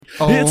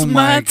Oh It's my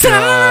my god,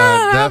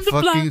 time that to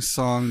fly. fucking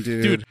song,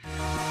 dude.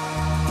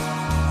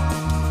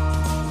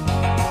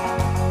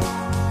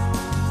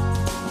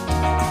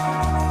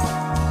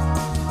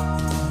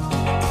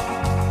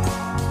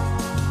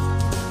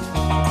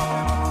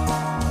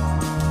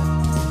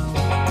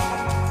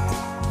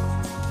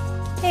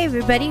 Hey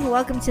everybody,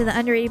 welcome to the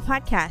Underrated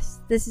Podcast.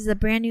 This is a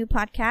brand new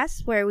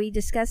podcast where we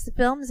discuss the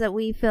films that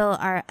we feel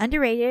are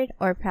underrated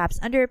or perhaps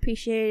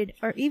underappreciated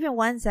or even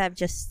ones that have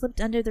just slipped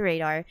under the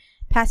radar,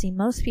 passing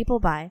most people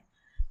by.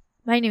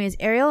 My name is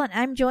Ariel and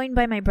I'm joined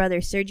by my brother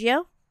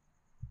Sergio.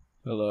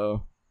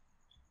 Hello.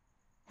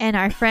 And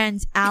our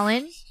friends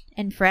Alan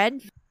and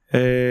Fred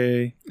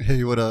Hey.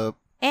 Hey, what up?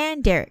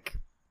 and Derek.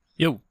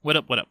 Yo, what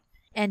up, what up?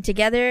 And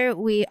together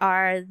we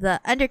are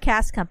the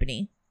Undercast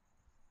Company.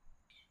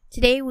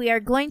 Today we are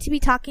going to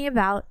be talking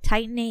about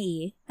Titan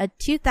AE, a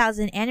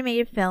 2000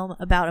 animated film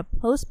about a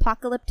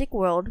post-apocalyptic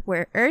world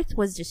where Earth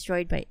was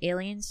destroyed by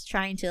aliens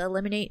trying to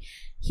eliminate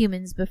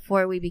humans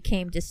before we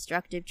became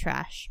destructive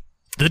trash.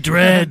 The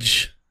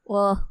Dredge.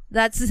 Well,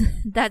 that's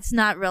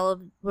not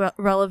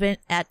relevant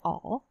at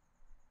all.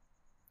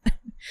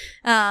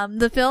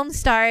 The film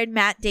starred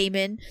Matt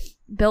Damon,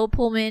 Bill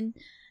Pullman,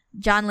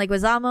 John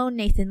Leguizamo,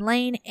 Nathan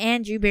Lane,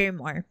 and Drew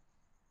Barrymore.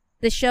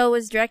 The show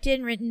was directed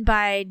and written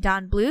by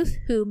Don Bluth,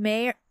 who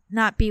may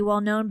not be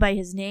well known by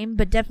his name,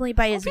 but definitely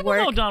by his People work.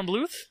 know Don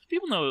Bluth.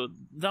 People know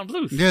Don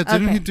Bluth. Yeah,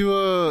 didn't Okay. he do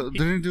a?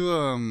 Didn't he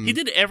do He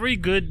did every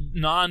good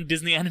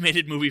non-Disney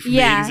animated movie from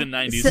Yeah. the 80s and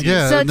 90s. So,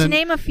 Yeah, so and to then-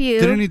 name a few,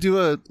 Didn't he do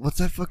a? What's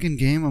that fucking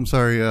game? I'm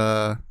sorry.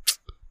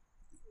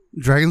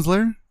 Dragon's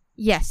Lair.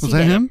 yes, Was he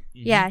that did. him?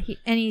 Yeah,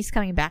 and he's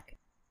coming back.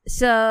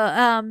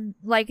 So,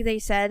 like they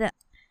said,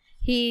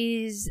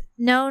 he's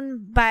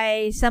known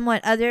by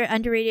somewhat other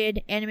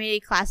underrated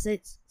animated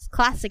classics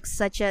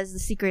such as The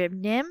Secret of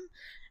Nim,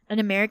 An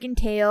American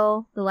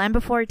Tail, The Land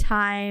Before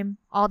Time,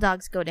 All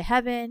Dogs Go to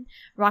Heaven,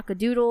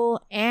 Rockadoodle,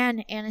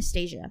 and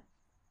Anastasia.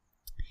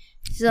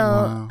 So,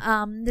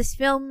 Wow. this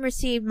film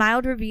received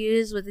mild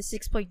reviews with a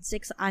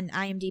 6.6 on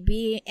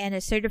IMDb and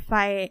a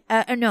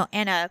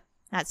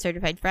not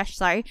certified fresh,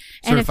 sorry,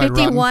 and a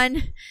Certified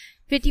rotten.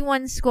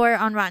 51 score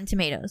on Rotten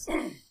Tomatoes.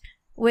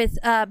 With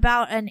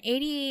about an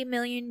 $80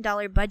 million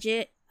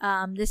budget,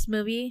 this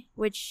movie,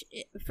 which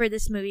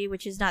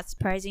is not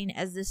surprising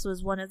as this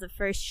was one of the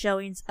first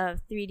showings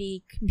of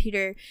 3D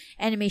computer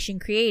animation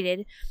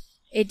created,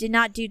 it did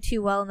not do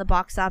too well in the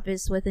box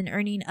office with an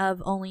earning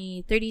of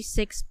only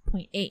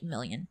 $36.8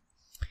 million.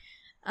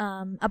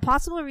 A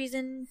possible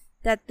reason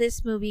that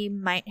this movie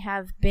might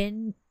have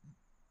been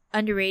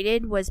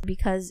underrated was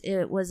because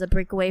it was a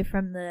breakaway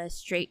from the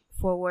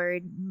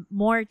straightforward,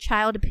 more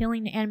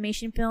child-appealing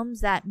animation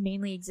films that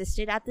mainly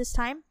existed at this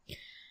time.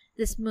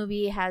 This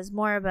movie has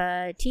more of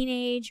a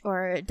teenage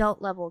or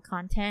adult level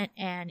content,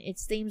 and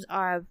its themes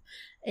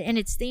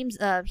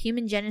of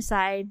human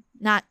genocide,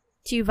 not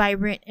too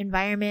vibrant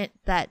environment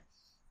that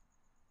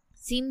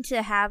seem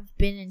to have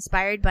been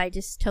inspired by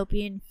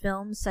dystopian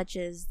films such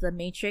as The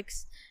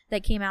Matrix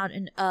that came out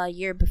a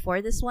year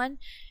before this one,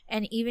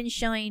 and even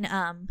showing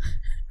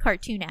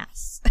cartoon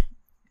ass.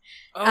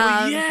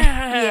 Oh,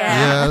 Yeah.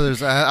 Yeah,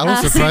 there's. I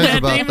was surprised Matt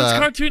about Damon's that.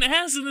 cartoon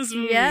ass in this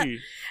movie.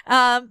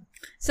 Yeah.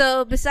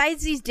 So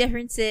besides these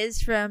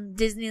differences from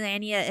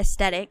Disneylandia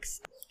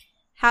aesthetics,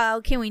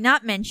 how can we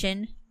not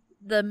mention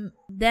the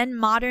then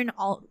modern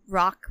alt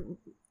rock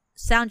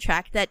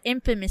soundtrack that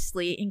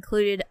infamously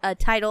included a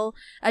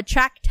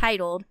track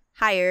titled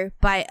Higher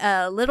by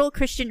a little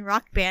Christian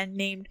rock band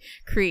named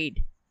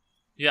Creed.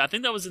 Yeah, I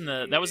think that was in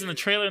the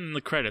trailer and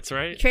the credits,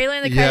 right? Trailer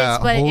in the Yeah,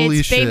 credits, but holy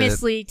it's shit.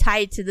 famously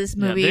tied to this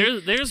movie. Yeah,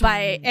 there's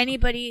by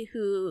anybody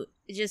who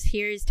just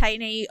hears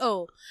Titan AE.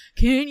 Oh,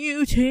 can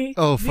you take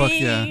Oh, fuck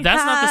me yeah.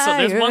 That's not the song.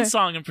 There's higher? one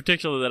song in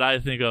particular that I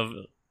think of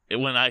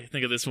when I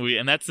think of this movie,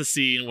 and that's the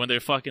scene when they're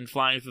fucking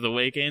flying through the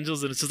Wake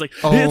Angels, and it's just like,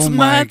 Oh it's my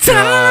my god,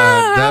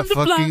 time that to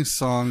fly. fucking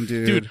song,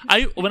 dude.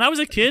 Dude, when I was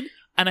a kid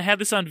and I had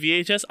this on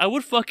VHS, I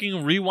would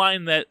fucking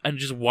rewind that and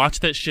just watch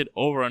that shit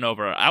over and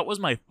over. That was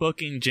my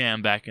fucking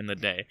jam back in the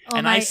day, Oh,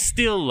 and my- I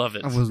still love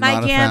it. I was My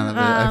not a jam, fan of it.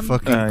 I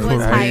fucking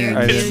was higher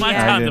cringed. too, It's my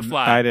yeah. time to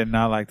fly. I did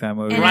not like that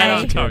movie. And Right I-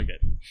 on target.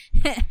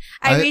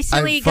 I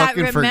recently got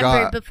fucking remembered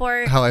forgot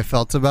before. how I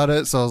felt about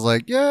it, so I was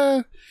like,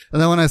 yeah.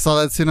 And then when I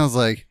saw that scene, I was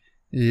like,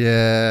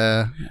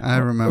 yeah, I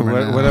remember.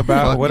 now. What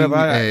about Fucking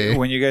A.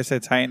 when you guys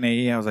said Titan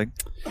AE? I was like,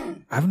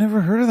 I've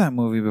never heard of that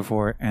movie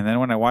before. And then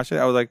when I watched it,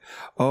 I was like,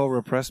 oh,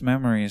 repressed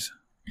memories.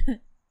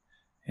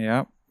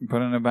 Yep,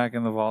 putting it back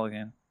in the vault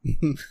again.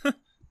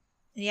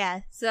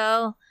 Yeah,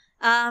 so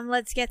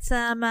let's get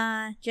some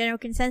general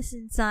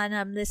consensus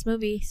on this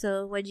movie.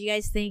 So, what do you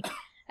guys think?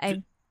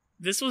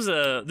 This was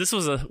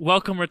a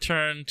welcome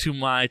return to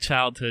my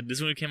childhood.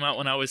 This movie came out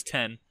when I was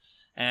 10,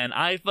 and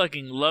I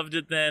fucking loved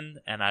it then,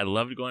 and I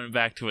loved going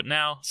back to it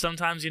now.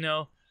 Sometimes,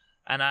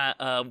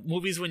 and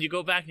movies, when you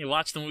go back and you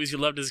watch the movies you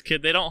loved as a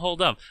kid, they don't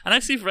hold up. And I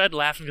see Fred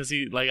laughing because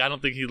I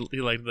don't think he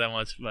liked it that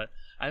much, but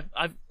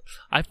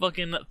I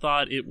fucking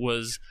thought it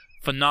was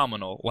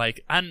phenomenal.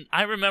 And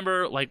I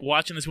remember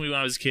watching this movie when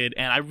I was a kid,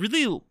 and I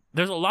really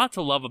there's a lot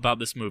to love about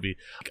this movie.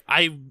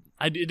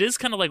 It is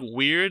kind of like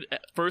weird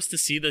at first to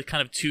see the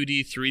kind of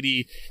 2D,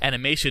 3D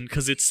animation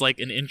because it's like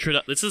an intro.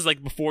 This is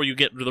like before you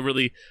get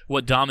really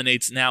what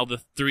dominates now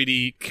the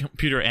 3D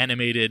computer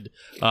animated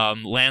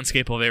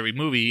landscape of every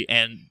movie,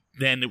 and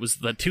then it was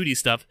the 2D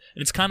stuff,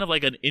 and it's kind of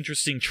like an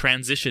interesting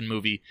transition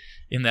movie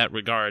in that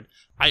regard.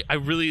 I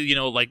really,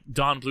 like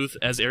Don Bluth,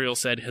 as Ariel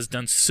said, has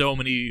done so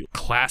many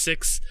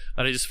classics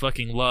that I just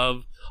fucking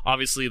love.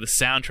 Obviously, the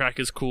soundtrack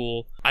is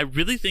cool. I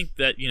really think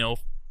that,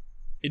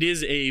 it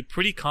is a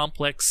pretty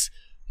complex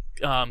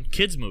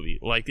kids movie.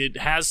 Like, it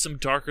has some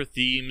darker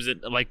themes,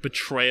 like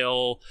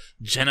betrayal,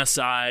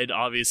 genocide,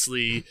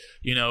 obviously,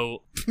 He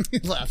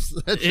laughs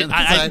at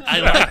genocide.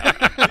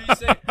 You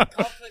say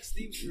complex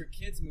themes for a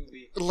kids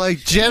movie. Like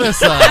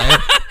genocide.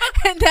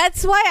 And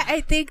that's why I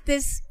think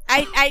this.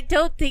 I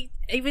don't think,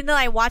 even though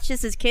I watched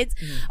this as kids.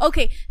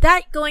 Okay,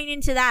 that going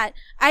into that,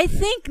 I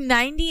think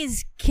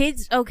 90s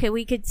kids. Okay,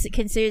 we could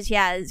consider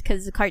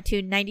because the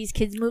cartoon 90s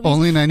kids movies.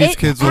 Only 90s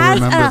kids will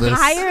remember this.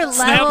 Higher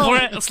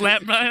level.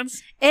 Snap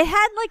Brands. It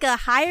had like a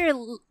higher.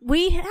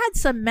 We had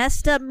some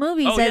messed up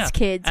movies as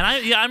kids. And I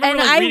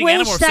remember reading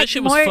Animorphs. That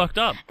shit was fucked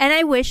up. And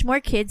I wish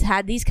more kids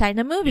had these kind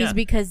of movies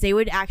because they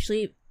would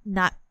actually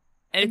not.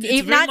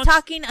 It's not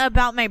talking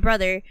about my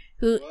brother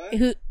who.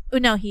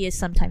 No, he is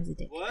sometimes a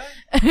dick.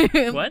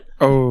 What? What?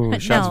 Oh,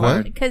 shots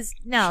fired. Because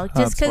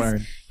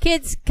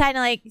kids kind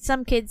of like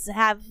some kids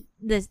have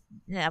this.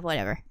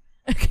 Whatever.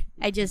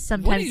 I just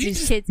sometimes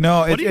these kids.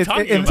 No, what are you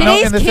talking about?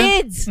 Today's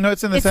kids. No,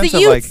 it's in the It's sense the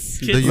of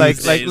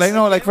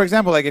youths. like for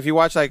example, like if you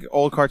watch like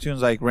old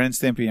cartoons like Ren and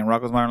Stimpy and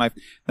Rocko's Modern Life,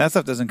 that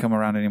stuff doesn't come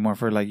around anymore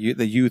for like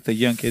the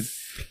young kids.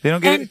 They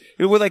don't get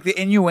it with like the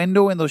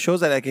innuendo in those shows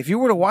that like if you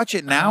were to watch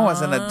it now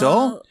as an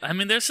adult. I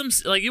mean, there's some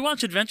like you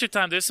watch Adventure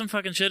Time. There's some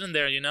fucking shit in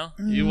there.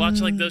 You watch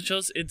like those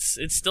shows. It's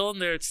still in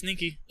there. It's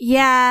sneaky.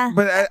 Yeah,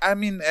 but I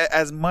mean,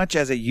 as much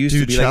as it used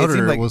to be, Chowder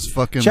like, it like was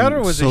fucking.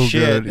 Chowder was so a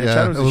shit. good. Yeah,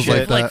 Chowder was it was shit.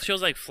 like that. Like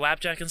shows like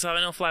Flapjack and stuff. I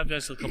know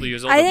Flapjack's a couple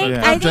years old.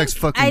 Flapjack's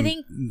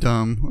fucking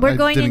dumb. We're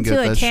going didn't into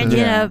get a that shit.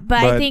 tangent, but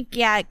I think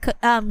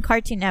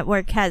Cartoon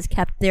Network has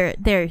kept their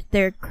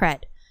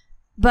cred.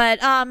 But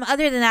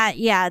other than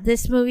that,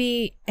 this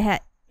movie.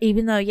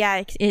 Even though,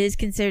 it is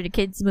considered a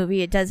kids'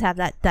 movie, it does have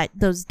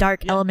those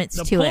dark elements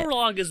to it. The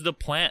prologue is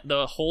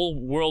the whole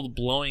world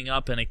blowing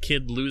up and a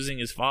kid losing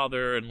his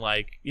father, and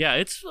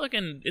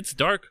it's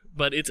dark,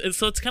 but it's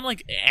kind of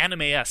like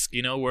anime-esque,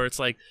 where it's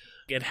like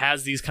it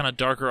has these kind of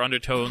darker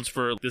undertones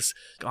for this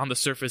on the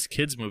surface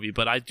kids movie.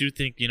 But I do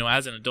think,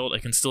 as an adult, I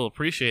can still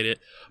appreciate it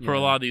for a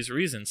lot of these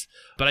reasons.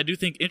 But I do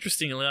think,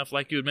 interestingly enough,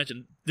 like you had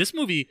mentioned, this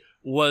movie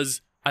was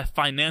a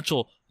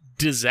financial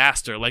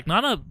disaster,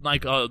 not a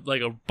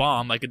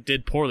bomb, like it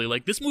did poorly.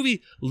 Like this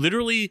movie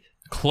literally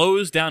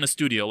closed down a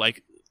studio.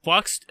 Like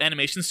Fox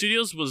Animation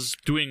Studios was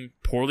doing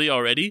poorly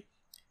already.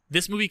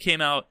 This movie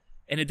came out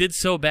and it did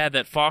so bad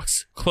that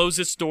Fox closed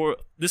its door.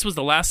 This was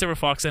the last ever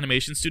Fox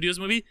Animation Studios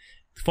movie.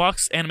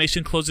 Fox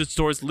Animation closed its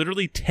doors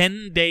literally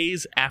 10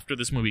 days after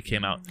this movie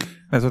came out.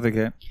 That's what they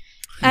get.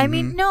 I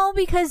mean, no,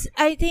 because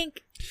I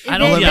think. I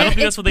don't think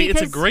that's what they.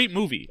 It's a great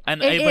movie, but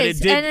it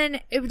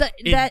didn't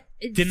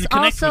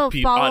connect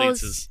with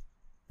audiences.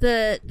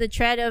 The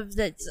tread of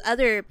the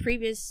other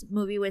previous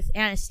movie with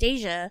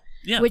Anastasia,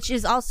 which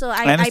is also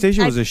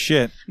Anastasia was a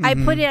shit. I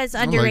put it as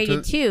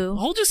underrated too.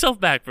 Hold yourself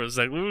back for a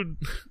second.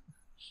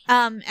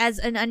 As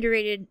an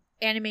underrated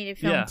animated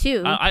film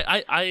too.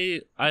 I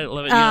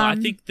love it. I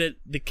think that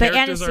the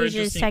characters are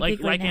interesting. Like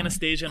now.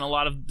 Anastasia and a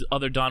lot of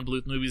other Don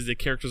Bluth movies, the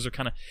characters are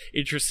kind of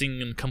interesting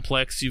and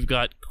complex. You've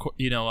got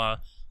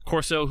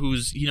Corso,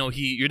 who's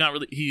you're not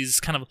really.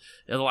 He's kind of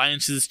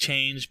alliances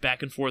change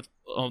back and forth.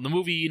 The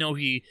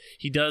movie,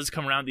 he does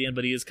come around at the end,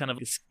 but he is kind of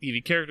a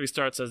skeevy character. He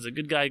starts as a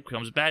good guy,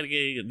 becomes bad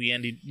guy. At the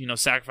end, he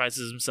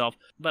sacrifices himself.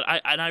 But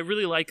I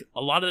really like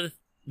a lot of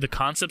the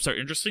concepts are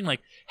interesting, like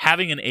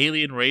having an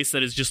alien race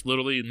that is just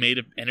literally made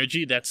of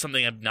energy. That's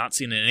something I've not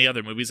seen in any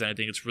other movies, and I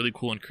think it's really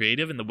cool and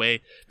creative in the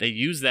way they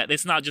use that.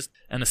 It's not just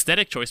an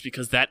aesthetic choice,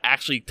 because that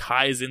actually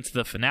ties into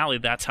the finale.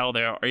 That's how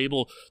they are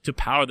able to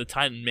power the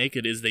Titan and make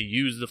it, is they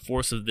use the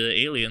force of the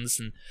aliens,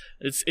 and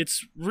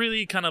it's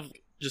really kind of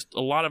just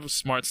a lot of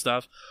smart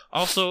stuff.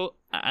 Also,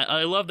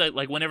 I love that,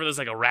 like, whenever there's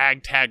like a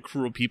ragtag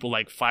crew of people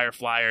like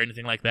Firefly or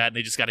anything like that, and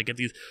they just got to get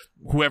these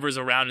whoever's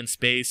around in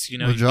space.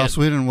 Joss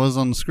Whedon was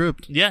on the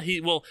script. Yeah, he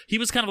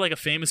was kind of like a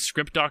famous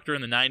script doctor in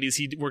the 90s.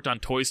 He worked on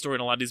Toy Story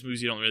and a lot of these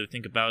movies you don't really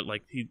think about.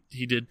 Like he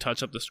did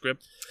touch up the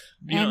script.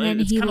 And then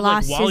it's he kind of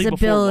lost like Wall-E his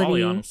before Wall-E,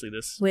 ability honestly.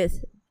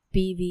 with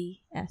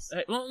BVS.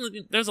 Well,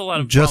 there's a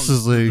lot of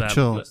Justice problems with League, that,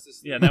 chill. but,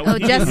 yeah, that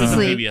Justice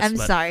League. BVS, I'm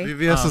but, sorry.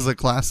 BVS is a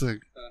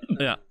classic.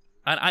 Yeah.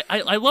 And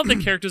I love the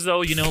characters, though,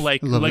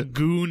 like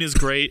Goon is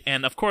great.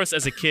 And, of course,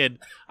 as a kid,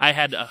 I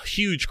had a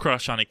huge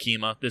crush on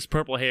Akima, this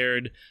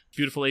purple-haired,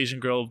 beautiful Asian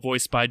girl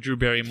voiced by Drew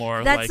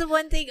Barrymore. That's the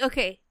one thing.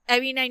 Okay.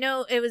 I mean, I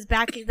know it was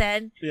back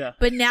then. Yeah.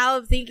 But now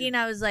I'm thinking,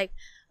 I was like,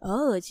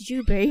 oh, it's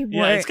Drew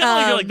Barrymore. Yeah, it's kind of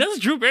like you're like that's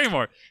Drew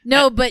Barrymore.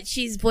 No, but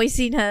she's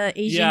voicing a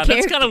Asian Yeah, character.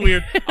 that's kind of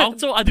weird.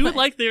 Also, I do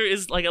like there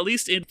is like at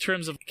least in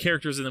terms of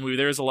characters in the movie,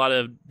 there is a lot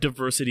of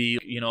diversity.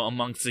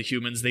 Amongst the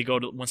humans. They go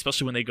to,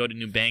 especially when they go to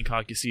New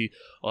Bangkok, you see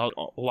a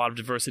lot of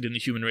diversity in the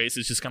human race.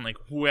 It's just kind of like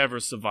whoever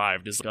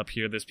survived is up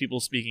here. There's people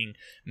speaking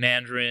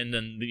Mandarin,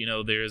 and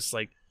there's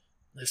like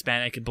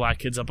Hispanic and black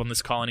kids up on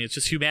this colony. It's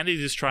just humanity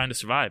just trying to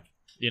survive.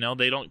 They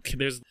don't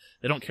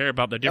care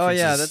about their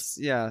differences.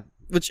 Oh yeah,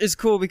 which is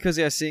cool because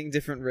seeing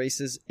different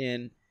races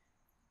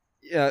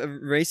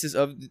races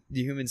of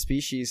the human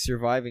species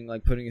surviving,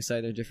 like putting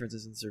aside their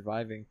differences and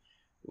surviving,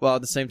 while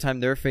at the same time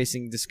they're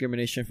facing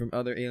discrimination from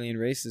other alien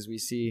races. We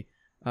see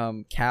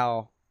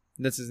Cal,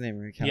 that's his name,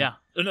 right? Cal. Yeah,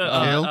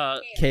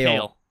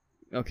 Kale.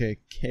 Okay,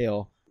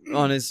 Kale.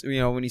 On his,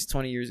 when he's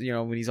 20 years,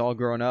 when he's all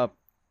grown up,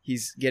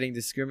 he's getting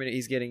discriminated.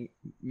 He's getting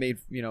made,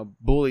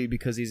 bullied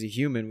because he's a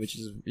human, which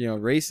is,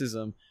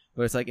 racism.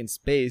 But it's like in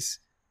space,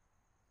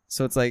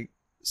 so it's like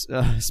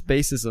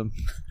spacism.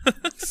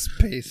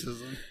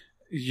 Spacism.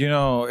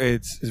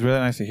 It's really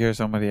nice to hear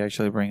somebody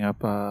actually bring up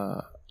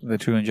the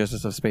true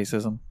injustice of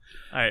spacism.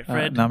 All right,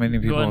 Fred, not many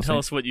people go ahead and tell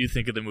us what you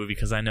think of the movie,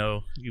 because I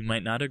know you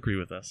might not agree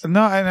with us.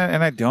 No,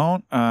 and I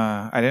don't.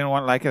 I didn't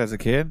want to like it as a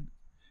kid.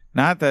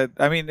 Not that,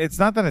 I mean, it's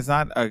not that it's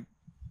not a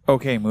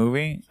okay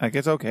movie. Like,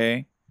 it's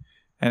okay,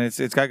 and it's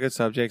got good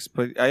subjects.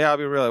 But I'll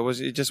be real,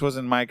 it just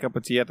wasn't my cup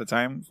of tea at the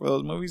time for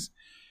those movies.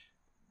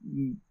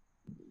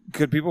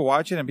 Could people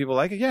watch it and people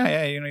like it?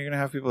 Yeah. You're gonna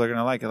have people that are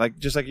gonna like it, like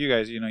just like you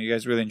guys. You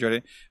guys really enjoyed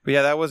it. But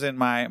yeah, that wasn't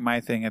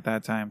my thing at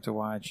that time to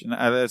watch. And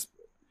there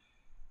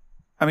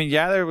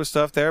was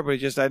stuff there,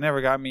 but I never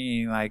got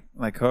me like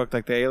hooked.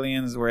 Like the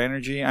aliens were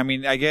energy. I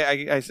mean, I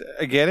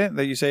get it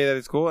that you say that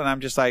it's cool, and I'm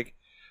just like,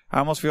 I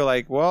almost feel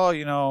like, well,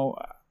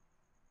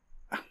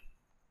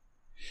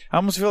 I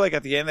almost feel like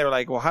at the end they were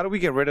like, well, how do we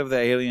get rid of the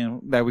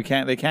alien that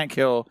they can't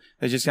kill?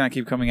 They're just gonna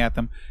keep coming at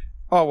them.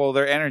 Oh, well,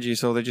 they're energy,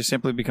 so they just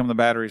simply become the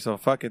battery. So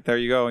fuck it, there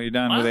you go, you're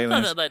done with aliens.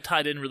 I thought that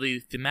tied in really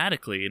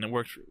thematically, and it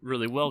worked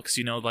really well because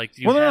no,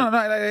 and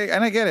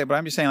I get it, but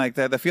I'm just saying like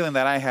the feeling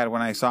that I had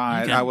when I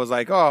saw it, I was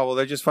like, oh, well,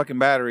 they're just fucking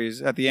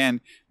batteries. At the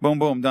end, boom,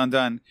 boom,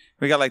 done.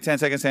 We got like 10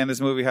 seconds to end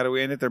this movie. How do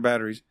we end it? They're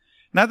batteries.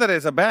 Not that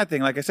it's a bad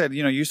thing. Like I said,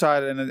 you saw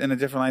it in a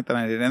different light than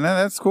I did, and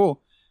that's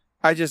cool.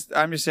 I'm just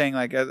saying,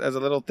 like as a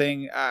little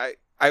thing,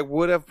 I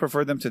would have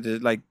preferred them to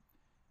like.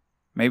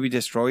 Maybe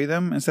destroy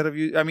them instead of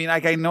you. I mean,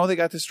 like I know they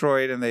got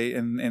destroyed, and they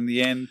in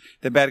the end,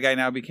 the bad guy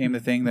now became the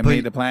thing that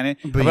made the planet.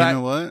 But you know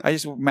what? I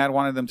just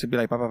wanted them to be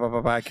like,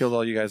 I killed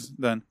all you guys.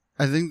 Done.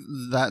 I think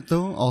that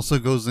though also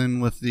goes in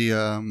with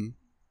the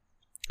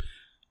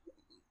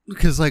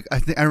because like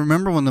I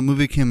remember when the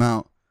movie came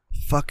out,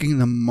 fucking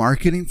the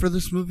marketing for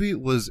this movie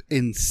was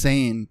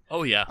insane.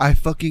 Oh yeah, I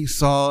fucking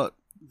saw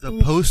the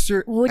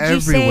poster Would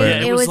everywhere.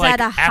 you say it was like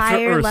at a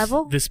higher Earth,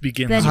 level? This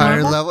begins.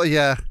 Higher level,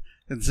 yeah.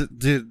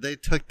 Dude, they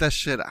took that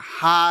shit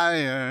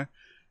higher.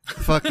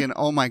 Fucking,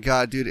 oh my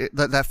god, dude.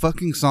 That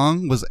fucking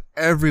song was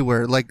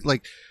everywhere. Like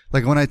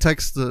when I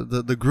text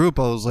the group,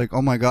 I was like,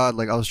 oh my god,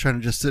 like I was trying to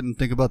just sit and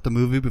think about the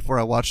movie before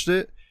I watched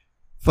it.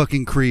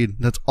 Fucking Creed.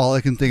 That's all I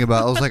can think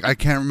about. I was like, I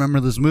can't remember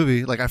this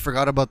movie. Like I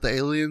forgot about the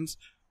aliens.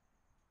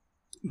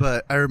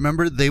 But I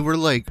remember they were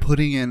like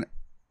putting in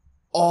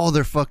all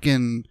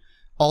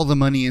the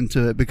money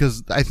into it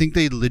because I think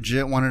they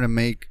legit wanted to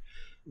make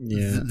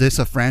this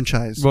a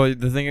franchise. Well,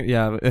 the thing,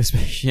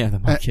 especially the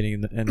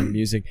marketing and the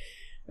music.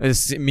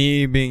 It's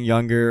me being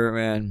younger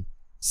and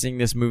seeing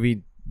this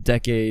movie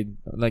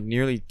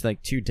nearly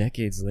 2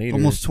 decades later,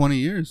 almost 20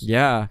 years.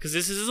 Yeah, because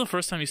this is the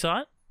first time you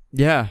saw it.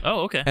 Yeah.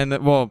 Oh, okay. And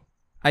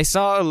I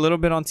saw a little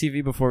bit on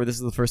TV before. This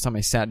is the first time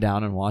I sat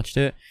down and watched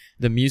it.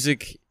 The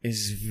music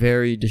is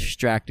very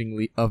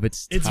distractingly of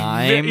its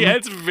time.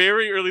 It's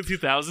very early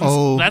 2000s.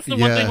 Oh, that's the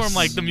one thing where I'm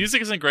like, the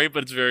music isn't great,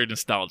 but it's very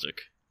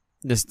nostalgic.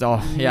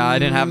 Yeah, I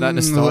didn't have that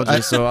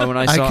nostalgia, so when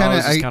I saw it, I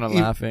was just kind of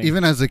laughing.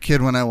 Even as a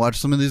kid, when I watched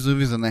some of these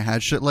movies and they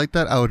had shit like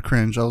that, I would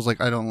cringe. I was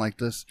like, I don't like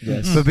this.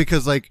 Yes. But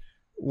because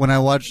when I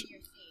watched,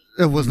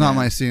 it was not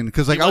my scene.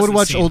 Because I would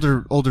watch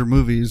older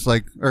movies,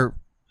 or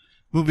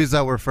movies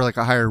that were for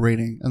a higher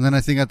rating. And then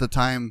I think at the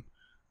time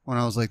when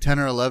I was 10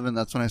 or 11,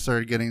 that's when I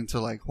started getting into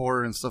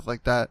horror and stuff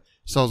like that.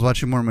 So I was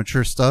watching more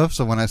mature stuff.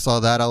 So when I saw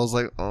that, I was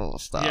like, oh,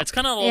 stop. Yeah, it's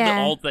kind of all the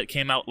alt that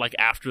came out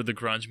after the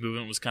grunge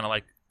movement was kind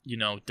of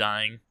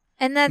dying.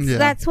 And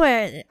that's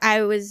where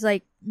I was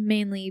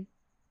mainly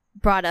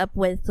brought up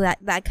with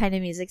that kind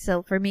of music.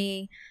 So for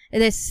me,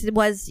 this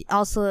was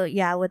also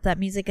with that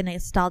music a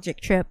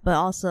nostalgic trip, but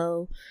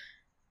also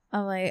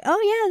I'm like,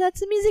 oh yeah, that's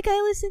the music I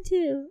listen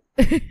to.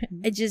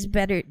 It's just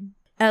better,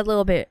 a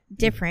little bit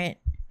different,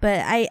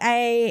 but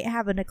I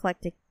have an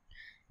eclectic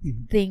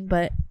thing.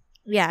 But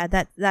yeah,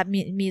 that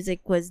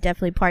music was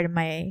definitely part of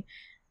my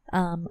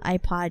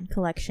iPod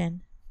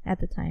collection at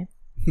the time.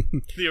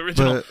 The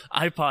original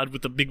iPod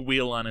with the big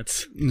wheel on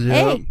it.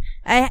 Yeah.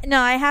 Hey,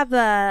 I have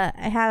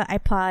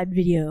iPod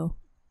video.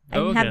 I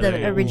didn't have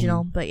the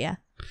original, but yeah.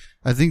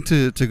 I think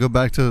to go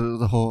back to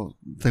the whole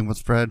thing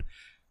with Fred,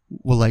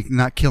 well, like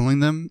not killing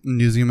them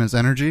and using them as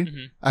energy.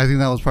 Mhm. I think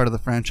that was part of the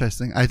franchise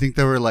thing. I think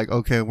they were like,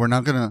 okay, we're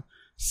not gonna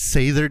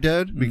say they're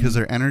dead because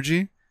they're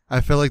energy. I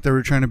feel like they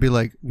were trying to be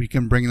like, we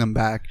can bring them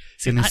back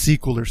in a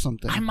sequel or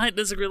something. I might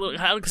disagree a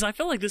little because I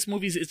feel like this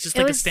movie is just It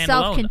like a was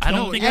standalone. I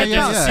don't self-contained. think Yeah, that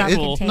yeah, there's yeah. a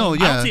sequel. It- no, I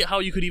yeah. don't see how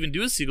you could even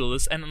do a sequel to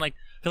this, and like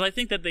because I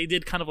think that they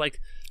did kind of like.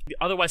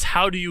 Otherwise,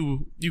 how do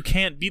you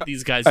can't beat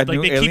these guys? A like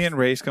new they alien keep,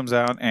 race comes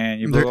out and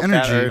you Their blow up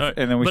that energy. Earth,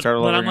 and then we start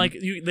all But over I'm like,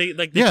 again.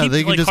 they Yeah, keep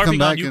they can like just come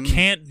harping on back you and-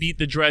 can't beat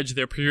the Dredge.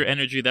 They're pure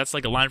energy. That's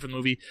like a line from the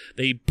movie.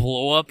 They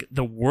blow up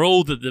the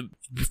world of the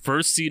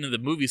first scene of the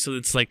movie. So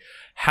it's like,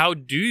 how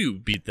do you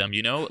beat them?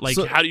 You know, like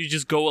So- how do you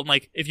just go and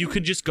like if you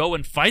could just go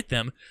and fight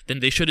them, then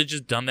they should have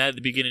just done that at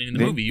the beginning of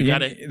the movie. You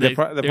gotta the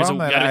problem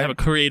that gotta I- have a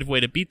creative way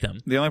to beat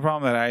them. The only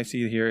problem that I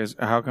see here is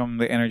how come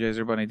the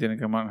Energizer Bunny didn't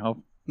come out and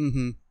help?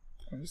 Mm-hmm.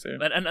 I'm just saying.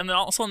 And then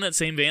also in that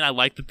same vein, I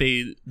like that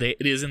they it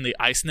is in the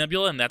ice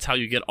nebula, and that's how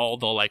you get all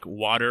the like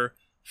water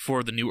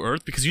for the new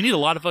Earth because you need a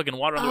lot of fucking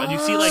water. And you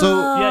see like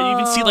yeah, you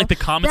even see like the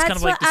comets kind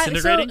of like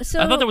disintegrating. I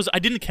thought I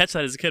didn't catch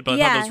that as a kid, but I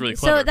thought that was really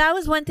clever. So that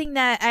was one thing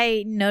that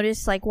I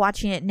noticed like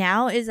watching it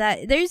now is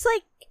that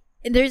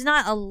there's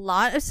not a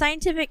lot of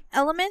scientific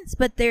elements,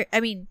 but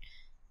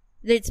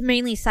it's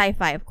mainly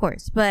sci-fi, of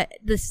course, but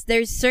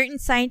there's certain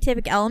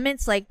scientific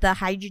elements like the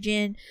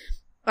hydrogen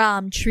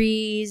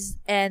trees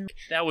and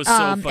that was so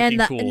fucking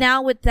and cool.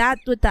 now with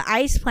the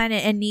ice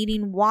planet and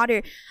needing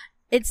water,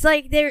 it's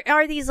like there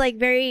are these like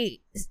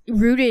very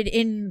rooted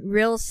in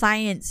real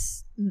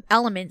science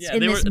elements in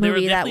this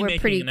movie that were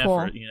pretty cool.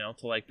 Effort, you know,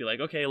 to like be like,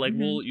 okay, like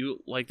well,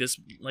 you like this,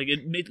 like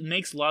it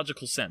makes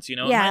logical sense, you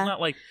know. Yeah. It might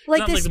not like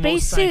Like it's the not like the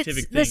most spacesuits,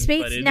 scientific the thing,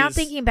 space. but it Now is-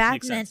 thinking back,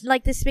 makes sense.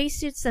 like the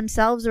spacesuits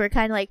themselves were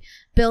kind of like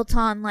built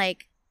on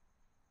like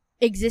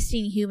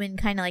existing human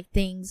kind of like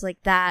things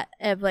like that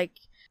of like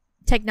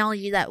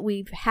technology that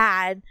we've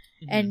had,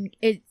 Mhm. and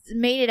it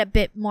made it a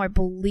bit more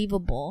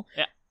believable.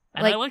 Yeah.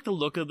 And Like- I like the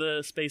look of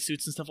the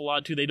spacesuits and stuff a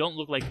lot too. They don't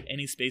look like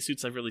any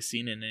spacesuits I've really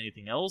seen in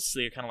anything else.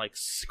 They're kind of like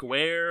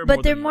square,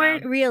 But they're than more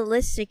round.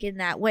 realistic in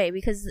that way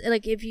because,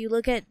 like, if you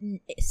look at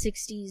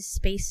 60s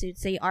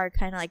spacesuits, they are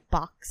kind of like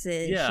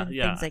boxes Yeah, and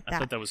yeah. things like I that.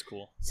 thought that was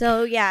cool.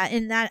 So yeah,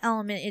 in that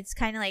element, it's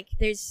kind of like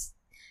there's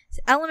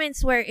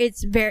elements where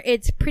it's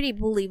pretty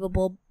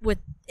believable with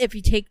if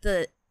you take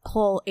the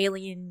whole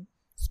alien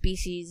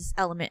species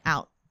element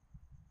out.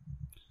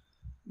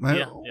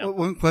 Yeah.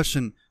 One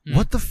question: Hmm.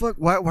 What the fuck?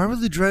 Why were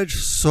the Dredge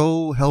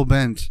so hell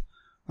bent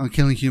on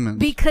killing humans?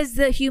 Because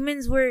the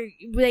humans were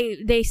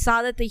they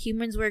saw that the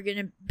humans were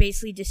gonna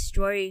basically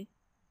destroy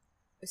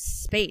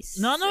space.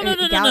 No.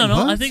 galaxy.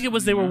 What? I think it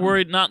was they were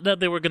worried not that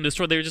they were going to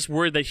destroy. They were just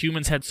worried that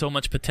humans had so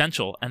much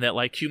potential and that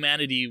like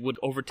humanity would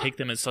overtake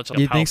them as such a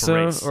You powerful think so,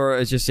 race. or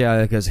it's just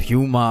because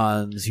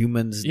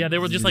humans? Yeah, they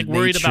were just like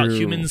worried about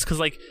nature. humans because,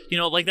 like, you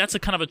know, like that's a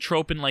kind of a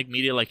trope in like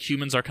media. Like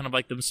humans are kind of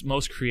like the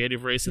most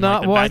creative race. And, No,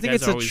 like, the well, bad I think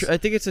guys it's are always... I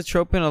think it's a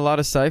trope in a lot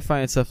of sci-fi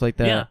and stuff like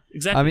that. Yeah,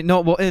 exactly. I mean,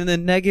 no, well, in the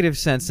negative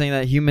sense, saying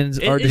that humans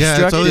are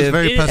Yeah, it's always destructive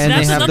very It- and they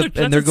that's have another-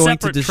 and they're that's a going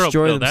to separate trope,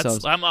 destroy though.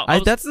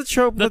 themselves. That's the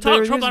trope. the that they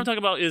were trope I'm using. talking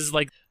about is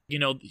like, you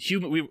know,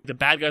 the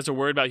bad guys are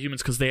worried about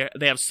humans because they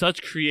have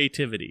such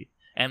creativity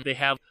and they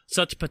have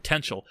such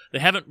potential. They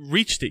haven't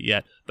reached it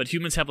yet, but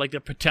humans have like the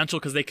potential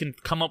because they can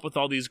come up with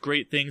all these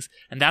great things,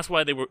 and that's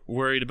why they were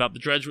worried about the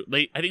Dredge.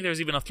 I think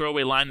there's even a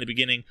throwaway line in the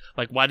beginning,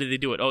 like, why did they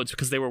do it? Oh, it's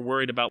because they were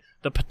worried about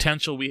the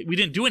potential. We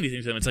didn't do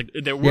anything to them. It's like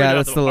they're worried about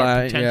that's the our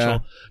line, potential. yeah.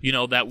 You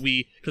know that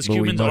because But we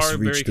humans must are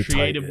reach very the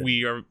creative. Titan.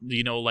 We are,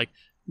 you know, like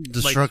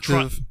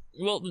Destructive.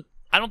 well,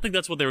 I don't think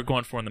that's what they were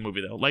going for in the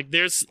movie, though. Like,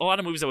 there's a lot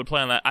of movies that would play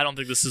on that. I don't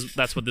think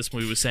that's what this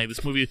movie was saying.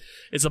 This movie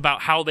is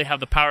about how they have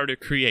the power to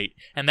create,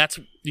 and that's,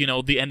 you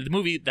know, the end of the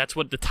movie. That's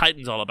what the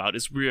Titan's all about.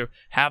 Is we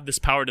have this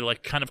power to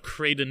like kind of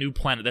create a new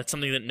planet. That's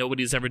something that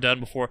nobody's ever done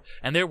before.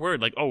 And their word,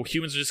 like, oh,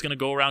 humans are just going to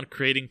go around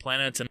creating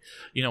planets and,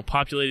 you know,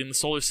 populating the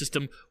solar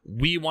system.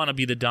 We want to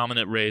be the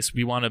dominant race.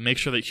 We want to make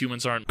sure that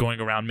humans aren't going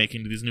around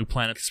making these new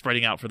planets,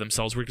 spreading out for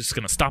themselves. We're just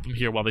going to stop them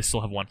here while they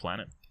still have one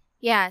planet.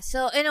 Yeah,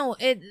 so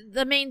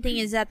the main thing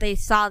is that they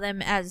saw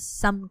them as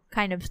some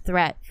kind of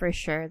threat for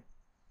sure.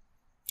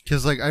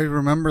 Because like I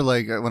remember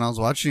like when I was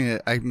watching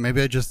it, maybe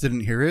I just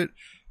didn't hear it,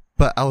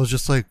 but I was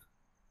just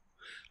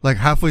like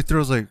halfway through,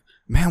 I was like,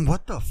 man,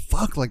 what the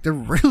fuck? Like they're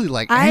really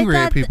like angry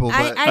at people.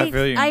 But I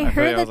feel you. I I feel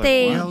heard you. I that was like,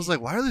 they. wow. I was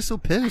like, why are they so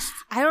pissed?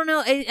 I don't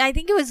know. I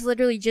think it was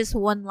literally just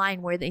one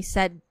line where they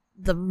said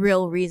the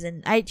real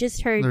reason. I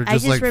just heard. They're I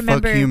just just like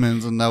remember. fuck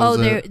humans, and that Oh,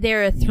 was it.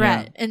 they're a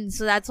threat, and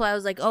so that's why I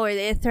was like, oh, are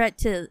they a threat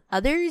to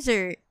others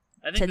or?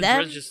 I To think the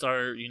them? Dredge just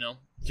are, you know,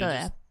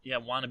 So,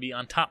 just, want to be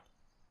on top.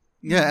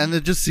 Yeah, and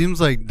it just seems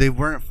like they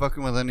weren't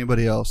fucking with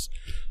anybody else.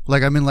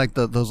 Like I mean, like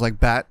those like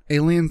bat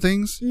alien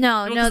things.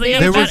 No, Well, no, 'cause they,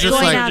 they were were just just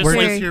going like, after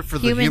we're just here for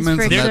the humans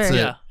for and sure. that's it.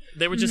 Yeah,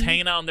 they were Mm-hmm. just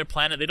hanging out on their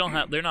planet. They don't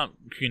have. They're not,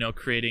 you know,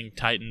 creating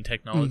Titan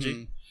technology.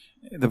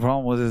 Mhm. The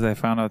problem was is they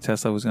found out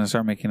Tesla was going to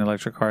start making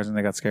electric cars, and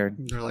they got scared.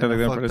 They're like, They're "Oh,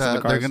 gonna fuck put us in the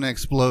that. They're cars. gonna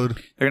explode.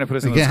 They're going to put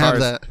us We in those can't have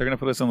cars. that. They're going to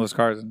put us in those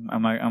cars, and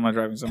I'm not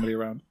driving somebody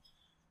around.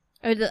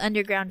 Or the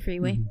underground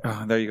freeway.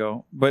 Oh, there you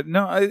go. But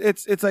no,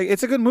 it's like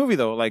it's a good movie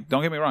though. Like,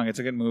 don't get me wrong, it's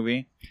a good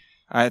movie.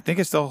 I think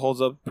it still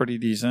holds up pretty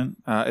decent.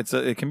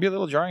 It can be a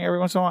little jarring every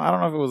once in a while. I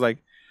don't know if it was like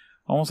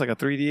almost like a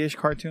 3D-ish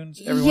cartoon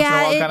every once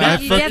in a while.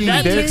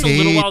 That takes a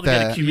little while to get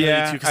that.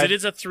 accumulated to, because it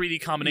is a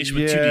 3D combination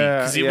with 2D.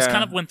 Because it was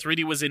kind of when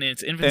 3D was in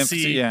its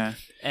infancy.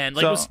 And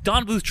like, was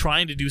Don Bluth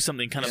trying to do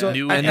something kind of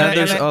new? And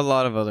there's a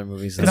lot of other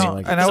movies that are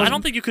like that. I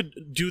don't think you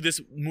could do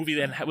this movie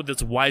with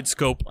its wide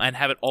scope and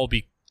have it all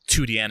be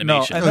 2D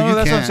animation. No,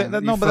 that's what I'm saying.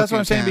 No, but that's what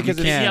I'm saying because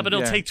but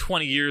it'll take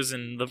 20 years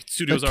and the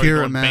studio's already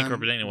going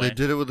bankrupt anyway. They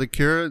did it with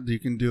Akira. You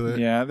can do it.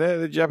 Yeah,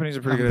 the Japanese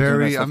are pretty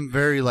good. I'm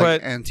very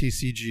like anti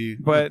CG.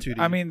 But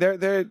I mean,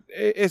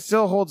 it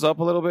still holds up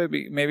a little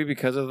bit, maybe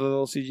because of the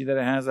little CG that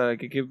it has.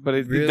 That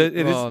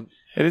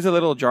it is a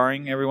little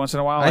jarring every once in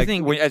a while. Like, I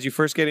think as you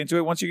first get into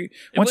it, once you're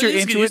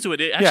into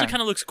it, it actually kind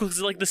of looks cool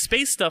because like the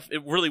space stuff,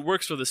 it really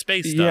works for the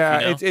space stuff. Yeah,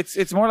 you know?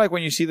 it's more like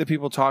when you see the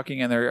people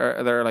talking and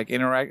they're like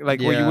interact, like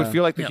where you would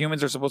feel like the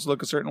humans are supposed to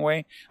look a certain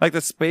way. Like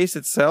the space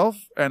itself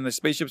and the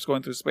spaceships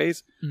going through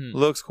space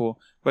looks cool,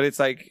 but it's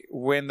like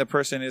when the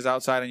person is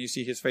outside and you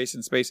see his face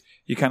in space,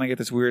 you kind of get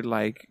this weird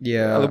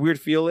a weird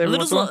feel. A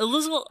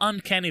little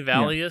uncanny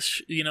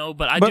valley-ish, you know.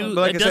 But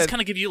it does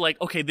kind of give you like,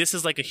 okay, this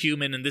is like a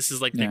human and this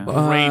is like the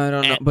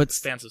great. But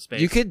expanse of space.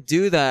 You could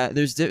do that.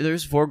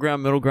 There's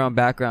foreground, middle ground,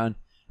 background.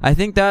 I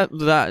think that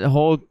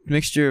whole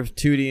mixture of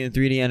 2D and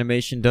 3D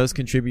animation does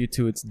contribute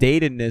to its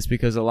datedness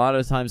because a lot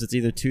of times it's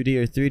either 2D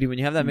or 3D. When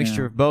you have that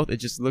mixture of both, it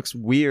just looks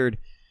weird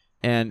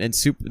and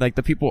super, like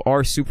the people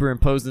are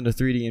superimposed into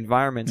 3D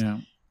environments. Yeah.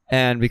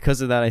 And because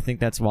of that, I think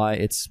that's why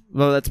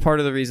that's part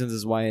of the reasons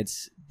is why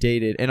it's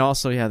dated. And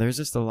also, there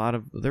was a lot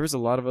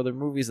of other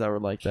movies that were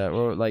like that,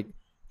 or like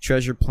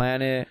Treasure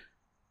Planet.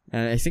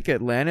 And I think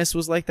Atlantis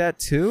was like that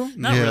too.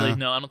 Not really.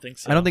 No, I don't think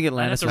so. I don't think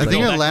Atlantis. I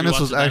think Atlantis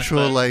was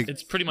actual like.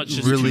 It's pretty much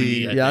just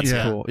really. 2D, that's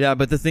cool. Yeah,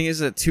 but the thing is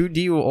that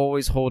 2D will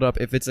always hold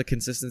up if it's a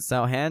consistent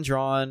style, hand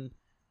drawn.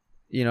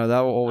 You know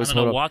that will always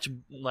hold up. Watch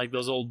like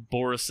those old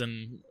Boris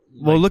and.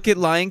 Well, look at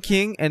Lion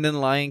King and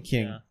then Lion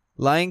King. Yeah.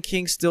 Lion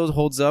King still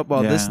holds up,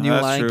 while this new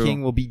Lion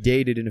King will be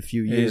dated in a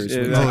few years.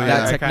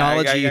 That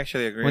technology, I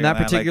actually agree when that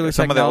particular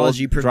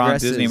technology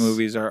progresses, Disney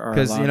movies are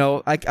because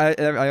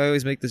I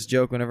always make this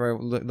joke whenever I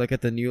look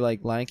at the new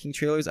like Lion King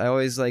trailers. I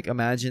always like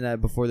imagine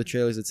that before the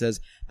trailers it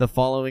says the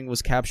following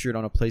was captured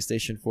on a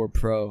PlayStation 4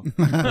 Pro. It's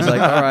like,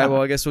 all right,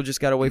 well I guess we'll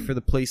just gotta wait for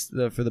the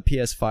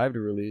PS5 to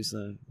release,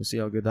 and we'll see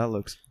how good that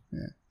looks.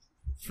 Yeah,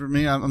 for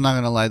me, I'm not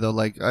gonna lie though,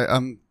 like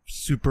I'm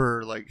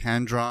super like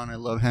hand drawn. I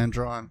love hand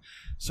drawn.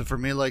 So for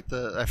me, like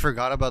I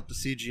forgot about the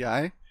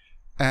CGI,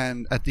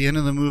 and at the end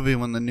of the movie,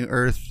 when the new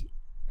Earth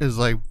is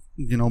like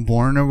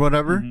born or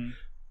whatever,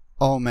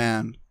 oh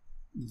man,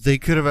 they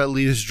could have at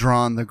least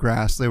drawn the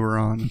grass they were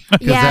on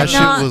because that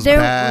shit was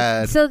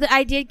bad. So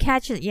I did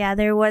catch it. Yeah,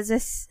 there was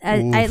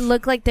it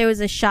looked like there was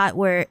a shot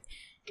where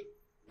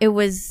it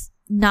was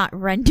not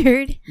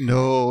rendered.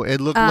 No, it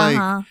looked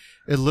like.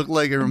 It looked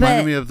like it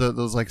reminded me of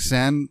those like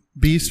sand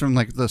beasts from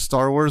like the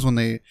Star Wars when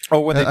they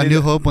A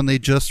New Hope when they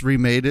just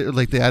remade it,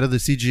 like they added the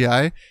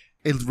CGI.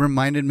 It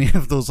reminded me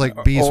of those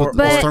like beasts with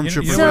the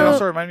stormtroopers. You know what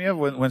also reminded me of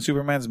when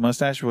Superman's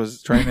mustache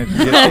was trying to get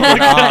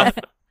taken off.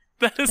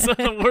 That is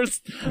the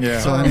worst. Yeah.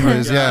 So,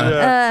 anyways,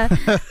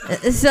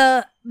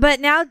 but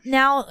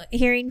now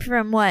hearing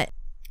from what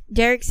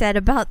Derek said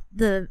about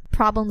the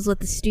problems with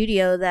the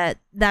studio, that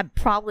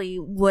probably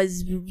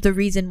was the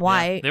reason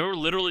why they were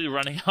literally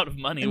running out of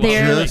money while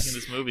they were making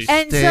this movie.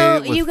 And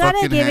so you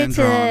gotta give it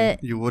to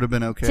you would have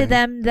been okay to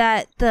them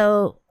that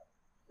they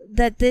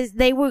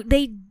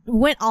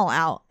went all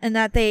out, and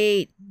that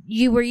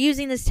you were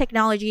using this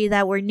technology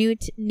that were new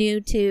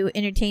to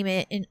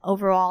entertainment and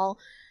overall.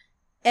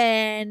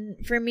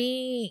 And for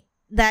me,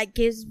 that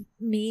gives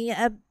me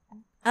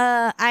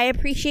I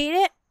appreciate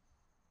it.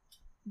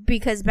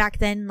 Because back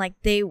then,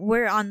 like, they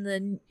were on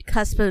the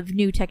cusp of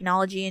new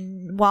technology,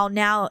 and while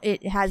now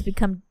it has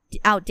become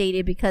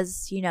outdated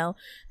because,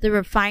 the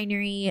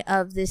refinery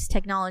of this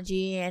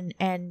technology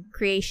and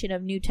creation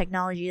of new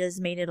technology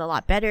has made it a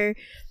lot better.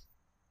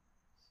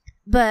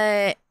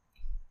 But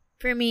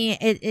for me,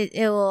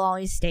 it will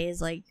always stay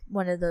as, like,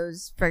 one of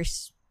those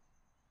first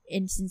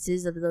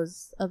instances of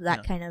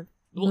that kind of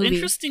movie. Well,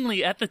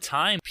 interestingly, at the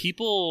time,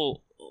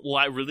 people... Well,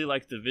 I really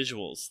like the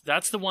visuals.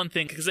 That's the one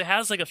thing, because it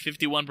has like a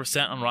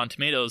 51% on Rotten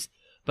Tomatoes,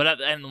 but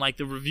like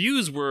the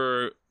reviews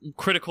were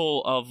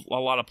critical of a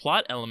lot of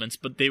plot elements,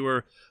 but they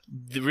were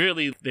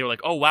like,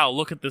 oh wow,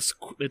 look at this,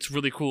 it's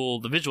really cool,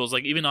 the visuals.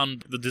 Like even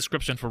on the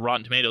description for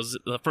Rotten Tomatoes,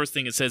 the first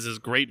thing it says is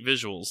great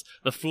visuals.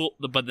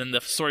 But then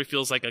the story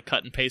feels like a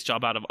cut and paste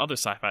job out of other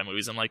sci-fi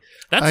movies. I'm like,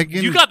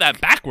 you got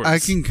that backwards. I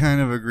can kind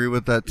of agree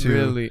with that too.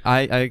 Really,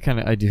 I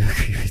do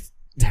agree with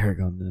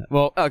Derek on that.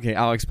 Well, okay,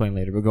 I'll explain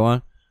later, but go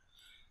on.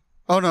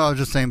 Oh no, I was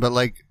just saying, but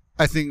like,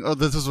 I think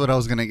this is what I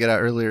was gonna get at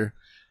earlier.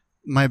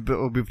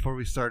 Before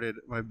we started,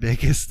 my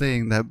biggest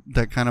thing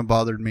that kind of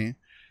bothered me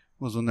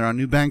was when they're on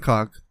New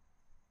Bangkok,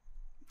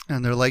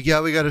 and they're like,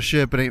 "Yeah, we got a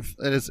ship,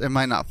 it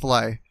might not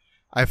fly."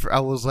 I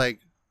was like,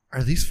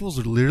 "Are these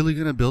fools literally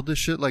gonna build this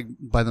shit like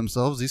by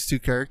themselves? These two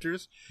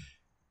characters?"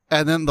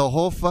 And then the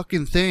whole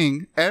fucking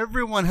thing,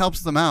 everyone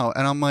helps them out,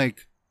 and I'm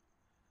like,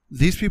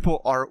 these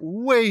people are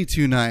way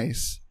too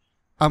nice.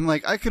 I'm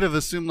like, I could have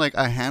assumed like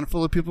a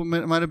handful of people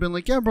might have been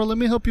like, yeah, bro, let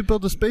me help you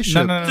build a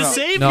spaceship. No. To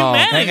save No.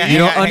 humanity. You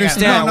don't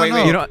understand. No,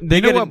 wait. You don't. They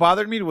You know get what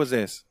bothered me was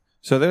this.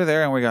 So they're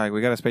there, and we got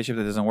a spaceship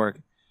that doesn't work.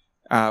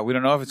 We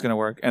don't know if it's going to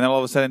work. And then all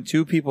of a sudden,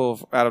 two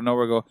people out of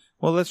nowhere go,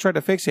 well, let's try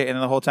to fix it. And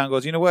then the whole town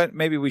goes, you know what?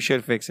 Maybe we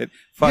should fix it.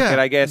 Fuck Yeah, it,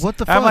 I guess. what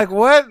the I'm fuck? like,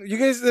 what? You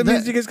guys, that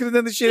means you guys could have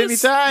done this shit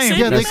Yes, anytime.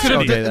 Yeah, they That's could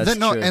have. true. That's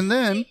No, true. and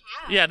then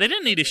Yeah, they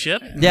didn't need a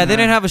ship. Yeah, they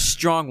didn't have a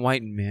strong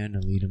white man to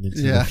lead them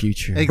into Yeah, the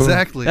future.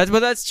 exactly. But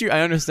that's true.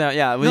 I understand.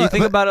 Yeah, when No, you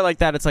think but- about it like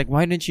that, it's like,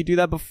 why didn't you do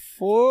that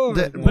before?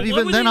 But Why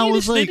even would then, they I need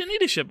was they like, didn't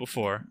need a ship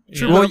before.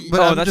 True, You know?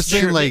 but I'm just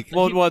saying, true. like-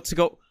 well, to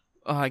go.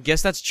 I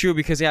guess that's true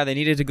because they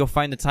needed to go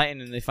find the Titan,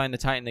 and they find the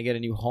Titan, they get a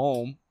new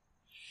home.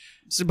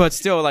 So, but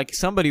still, like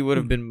somebody would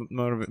have been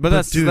motivated. But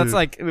dude.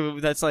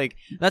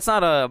 that's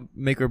not a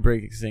make or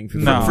break thing for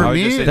No, For I was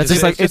me, just saying, that's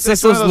just like it's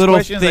just one of those little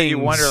questions that you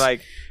things. wonder,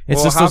 like, It's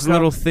well, just how those come-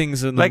 little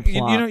things in like the you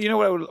plot. know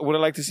what I would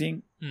have liked to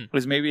see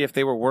was maybe if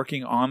they were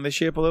working on the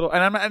ship a little,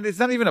 and it's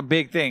not even a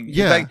big thing. It's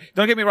Yeah. like,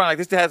 don't get me wrong, like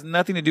this has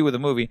nothing to do with the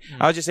movie.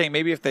 I was just saying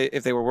maybe if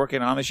they were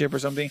working on the ship or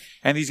something,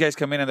 and these guys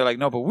come in and they're like,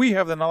 no, but we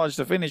have the knowledge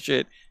to finish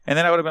it, and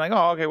then I would have been like,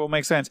 oh, okay, well,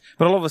 makes sense.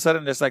 But all of a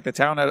sudden, there's like the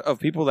town of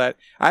people that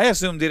I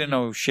assume didn't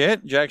know jack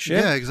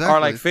shit, Yeah, exactly. are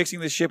like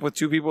fixing the ship with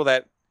two people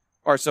that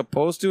are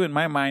supposed to, in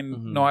my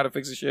mind, know how to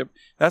fix a ship.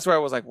 That's where I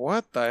was like,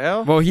 what the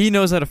hell? Well, he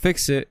knows how to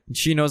fix it, and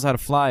she knows how to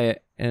fly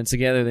it, and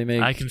together they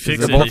make. I can fix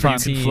the it if you Voltron can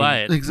team. fly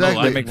it. Exactly.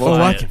 Oh, I Make can Oh,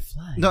 fly I it. can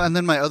fly. no. And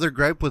then my other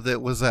gripe with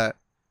it was that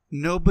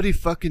nobody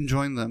fucking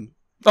joined them.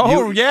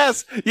 Oh You-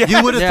 yes, yes.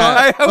 You would have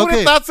Yeah. thought. I would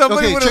have thought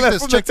somebody would have check left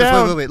this. from Check the this.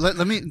 town. Wait.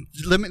 Let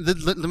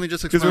me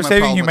just explain. Because we're my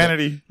saving problem with it.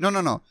 humanity.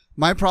 No.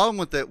 My problem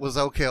with it was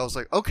okay. I was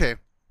like, okay,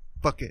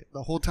 fuck it.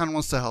 The whole town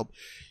wants to help.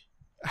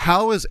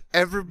 How is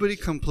everybody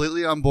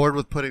completely on board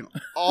with putting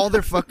all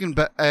their fucking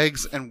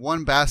eggs in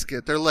one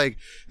basket? They're like,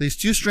 these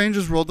two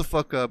strangers rolled the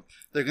fuck up.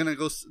 They're gonna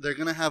go. They're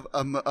gonna have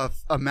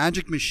a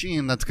magic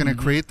machine that's gonna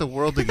create the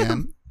world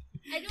again.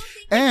 I don't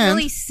think And- they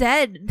really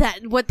said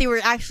that what they were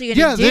actually going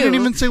to Yeah, do. they didn't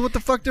even say what the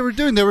fuck they were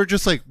doing. They were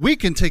just like, we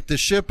can take the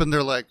ship, and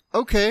they're like,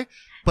 okay,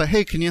 but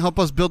hey, can you help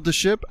us build the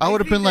ship? I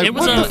would have been like, It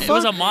was what a the fuck? it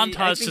was a I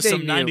montage think to they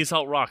some knew. '90s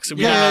alt rock, so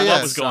we Yeah, didn't know yeah,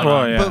 what was yeah. going Oh,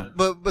 on.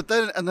 yeah. But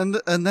then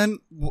and then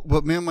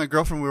what me and my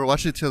girlfriend we were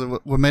watching it together.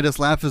 What made us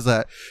laugh is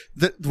that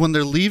when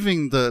they're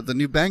leaving the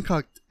New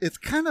Bangkok, it's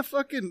kind of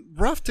fucking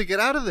rough to get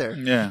out of there.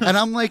 Yeah. And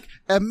I'm like,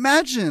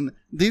 imagine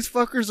these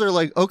fuckers are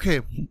like, okay,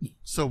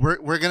 so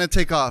we're gonna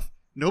take off.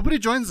 Nobody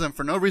joins them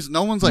for no reason.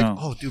 No one's like, No.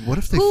 oh, dude, what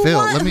if they fail?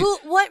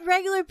 What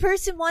regular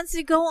person wants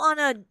to go on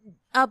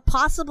a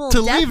possible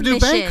to death leave New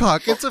mission?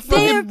 Bangkok. It's a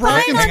They are fucking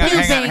fine rocket. on New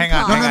hang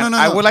on. Bangkok. No.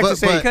 I would like to But-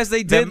 say Because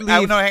they did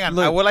leave. No, hang on.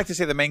 I Look, would like to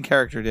say the main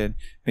character did,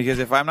 because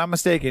if I'm not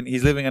mistaken,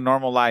 he's living a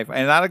normal life,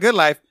 and not a good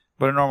life,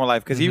 but a normal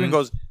life. Because he even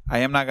goes, "I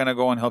am not gonna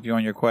go and help you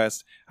on your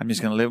quest. I'm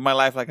just gonna live my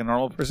life like a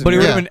normal person." but he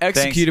would have Yeah. been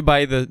executed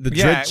by the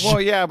Yeah, judge. well,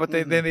 yeah, but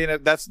they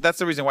that's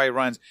the reason why he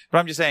runs. But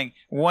I'm just saying,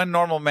 one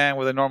normal man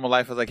with a normal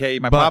life was like, "Hey,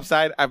 my But- pops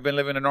died. I've been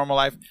living a normal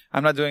life.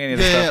 I'm not doing any of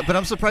this Yeah, stuff." but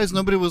I'm surprised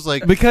nobody was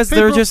like, Because hey,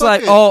 they're bro, just fuck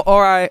like, it. oh,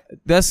 all right,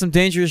 that's some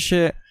dangerous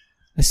shit.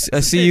 I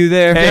see you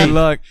there. Hey. Good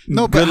luck.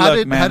 No, but Good how luck,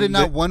 did man.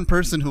 not one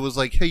person who was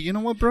like, hey, you know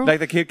what, bro? Like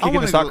the kid I kicking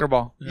wanna the soccer go-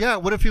 ball. Yeah,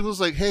 what if he was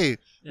like, hey,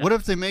 what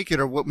if they make it,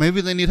 or what? Maybe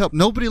they need help.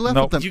 Nobody left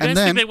Nope. with them, Do you guys and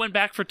think then they went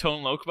back for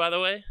Tone Loc, by the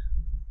way?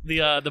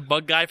 The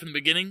bug guy from the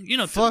beginning? You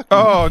know, fuck.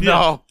 Oh Yeah.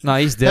 no, No,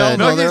 he's Hell dead.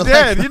 No, he's they're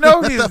dead. You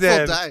know he's that fool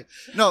dead. died.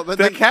 No, but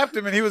they then, capped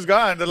him and he was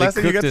gone. The last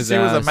thing you got cooked to his see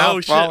was a ass. mouth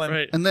oh shit, falling.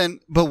 right. and then,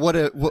 but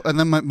and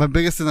then my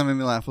biggest thing that made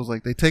me laugh was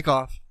like they take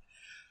off.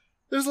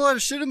 There's a lot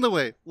of shit in the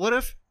way. What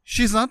if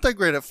she's not that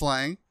great at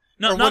flying?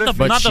 No, Or not what the if-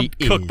 But not the she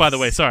cook. By the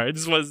is. way, sorry.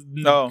 This was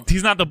No.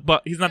 He's not the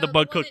bug. He's not the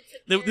bug cook.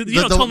 You know,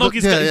 the- Tone Loc.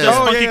 He's yeah, got yeah. this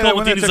Oh, funky yeah, cold the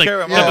one that He's took like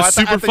care of him. got Oh, the I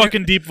super thought you-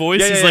 fucking deep voice.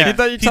 Yeah, He's yeah, like yeah. I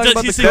thought you were he talking does-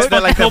 about he the sings cook.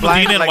 But like the Cold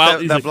blind, Medina like while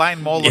the he's like,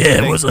 blind mole. yeah,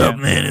 thing. what's up,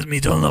 man? It's me,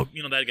 Tone Loc.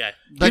 You know that guy.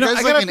 That You know, guy's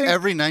I like gotta in think-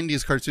 every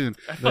 '90s cartoon.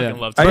 I fucking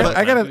Yeah. love I Tone gotta, Loc.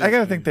 I man.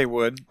 gotta think they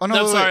would. Oh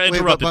No, wait, sorry, I wait,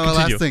 interrupted. But my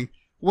Continue. last thing.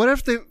 What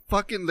if they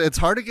fucking? It's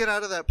hard to get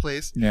out of that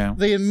place. Yeah.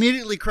 They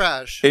immediately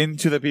crash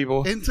Into the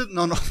people. into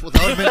no. Well,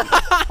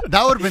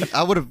 that would have been.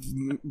 I would have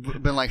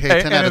been like, hey,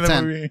 Hey, 10 out end of of the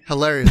 10, movie.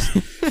 hilarious.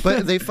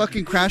 But they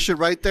fucking crash it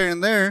right there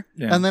and there,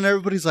 Yeah. and then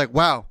everybody's like,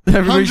 wow,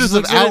 Everybody hundreds just of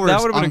looks at it. hours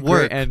That would have on been a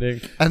work, great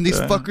ending. and these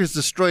fuckers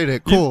destroyed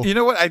it. Cool. You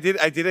know what? I did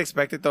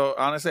expect it though.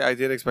 Honestly, I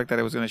did expect that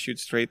it was going to shoot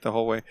straight the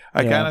whole way.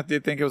 I Yeah. kind of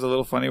did think it was a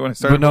little funny when it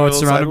started. But no, moving it's a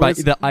little surrounded by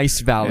sideways. the ice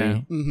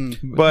valley.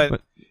 Mm-hmm.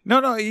 But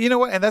no, you know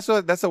what? And that's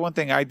the one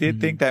thing I did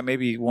think that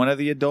maybe one of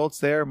the adults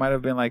there might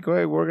have been like,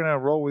 "Hey, we're gonna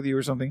roll with you"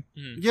 or something.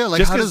 Yeah, like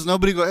Just how 'cause- does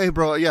nobody go, hey,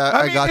 bro? Yeah,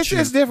 I mean, got it's, you.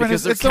 it's different.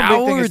 Because It's they're a big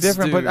thing. It's cowards,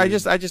 different. But I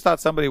dude. just thought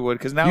somebody would,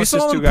 because now You it's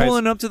just saw two them guys.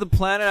 pulling up to the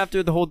planet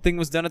after the whole thing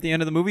was done at the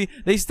end of the movie.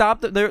 They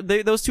stopped.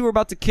 Those two were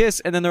about to kiss,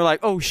 and then they're like,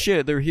 "Oh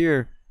shit, they're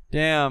here!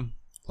 Damn!"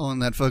 Oh, and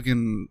that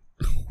fucking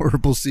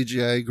horrible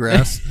CGI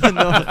grass.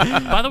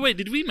 By the way,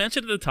 did we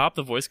mention at the top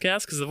the voice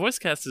cast? Because the voice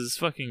cast is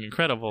fucking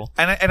incredible.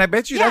 And I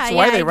bet you Yeah, that's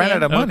why yeah, they I ran did.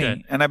 out of money.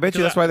 Okay. And I bet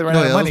you that's why they ran Oh,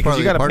 out yeah, of that money was because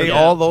you got to probably pay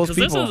part of all it. those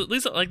 'Cause people.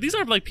 these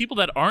are like people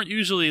that aren't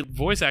usually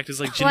voice actors,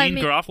 like Well, I Janine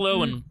mean,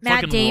 Garofalo and Matt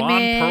fucking Damon.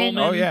 Ron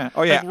Perlman. Oh yeah,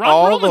 oh yeah, Like, Ron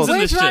all Perlman's those. in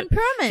Where's this Ron shit.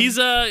 Perlman? He's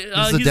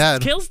the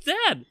dad. Kale's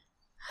dad.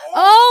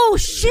 Oh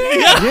shit!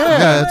 Yeah. Yeah,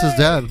 that's his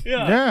dad.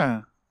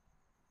 Yeah.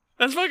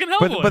 That's fucking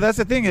Hellboy. But that's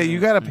the thing. You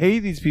got to pay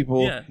these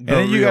people, Yeah. and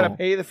then you The got to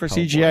real pay for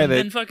Hellboy. CGI And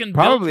then that fucking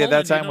probably Bill at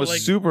that Pullman, time was like,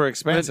 super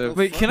expensive.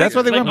 Wait, can That's I,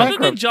 why they like, went other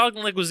than bankrupt. John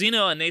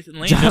Leguizamo and Nathan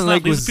Lane,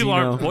 John these people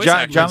aren't Leguizamo. voice John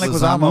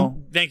actors.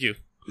 Leguizamo. Thank you.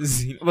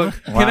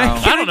 Look, can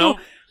Wow. I don't know.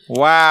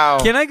 Wow.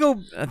 Can I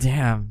go?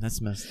 Damn, that's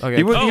messed. Okay.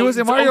 He was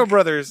in Mario Oh.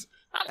 Brothers.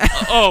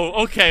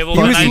 Oh, okay. Well,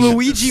 He then was I-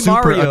 Luigi Super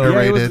Mario.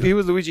 underrated. Yeah, he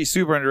was Luigi,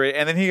 super underrated.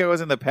 And then he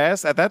was in the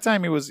past. At that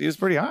time, he was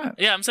pretty hot.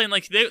 Yeah, I'm saying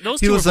like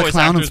those He two was were the voice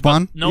clown in actors,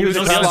 Spawn? but no, He was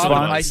no the one clown else in was.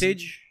 Spawn. Ice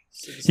Age.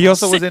 He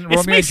also was in It's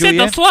Romeo me, and Sid the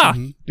Juliet. Flaw.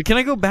 Can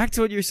I go back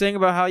to what you're saying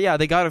about how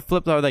they got it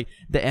flipped out, like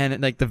the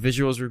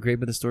visuals were great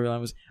but the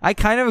storyline was. I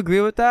kind of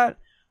agree with that.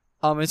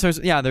 In terms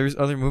of, there's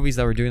other movies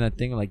that were doing that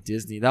thing like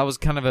Disney. That was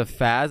kind of a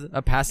fad,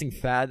 a passing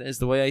fad is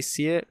the way I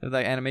see it,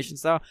 like animation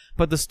style.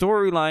 But the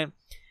storyline,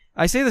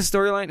 I say the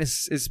storyline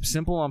is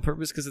simple on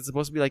purpose because it's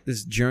supposed to be like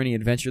this journey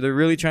adventure. They're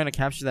really trying to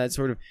capture that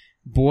sort of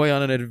boy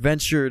on an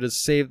adventure to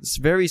save. It's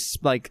very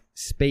like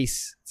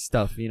space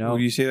stuff, you know.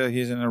 Would you say that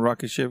he's in a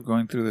rocket ship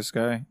going through the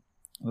sky?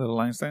 Little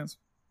Einsteins?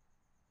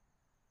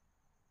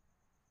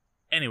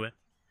 Anyway,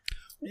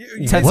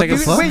 10 What seconds.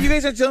 the fuck? Wait, you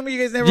guys are telling me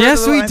you guys never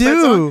Yes, heard the we Little Einstein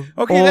do. song?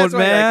 Okay, Old that's why,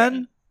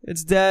 man,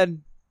 it's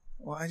dead.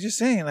 Well, I'm just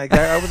saying, like,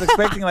 I was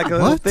expecting like a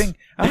little What? thing.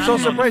 I'm I so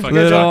don't know surprised. what You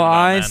the guys fuck Little you're talking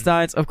about, man.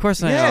 Einsteins. Of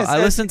course I Yes, know. I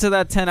that's- listened to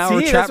that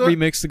 10-hour See, trap that's what-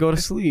 remix to go to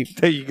sleep.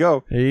 There you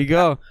go. There you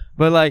go.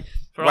 But like,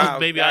 for all Wow, the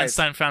baby guys.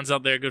 Einstein fans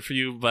out there, good for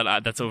you,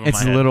 but that's over it's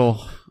my head.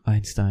 little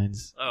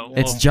Einsteins. Oh,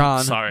 It's well,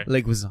 John Sorry.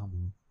 Leguizamo.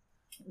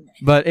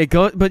 But it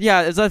goes. But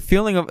yeah, it's that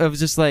feeling of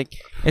just like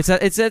it's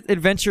that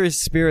adventurous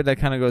spirit that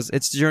kind of goes.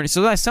 It's journey.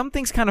 So that some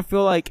things kind of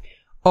feel like,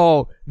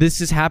 oh,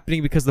 this is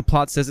happening because the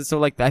plot says it. So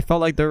like, I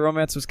felt like the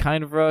romance was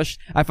kind of rushed.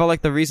 I felt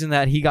like the reason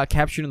that he got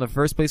captured in the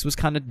first place was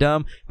kind of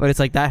dumb. But it's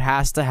like that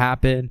has to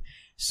happen.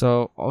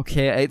 So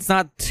okay, it's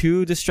not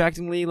too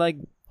distractingly like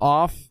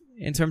off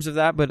in terms of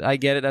that. But I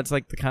get it. That's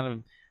like the kind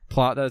of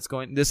plot that's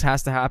going. This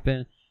has to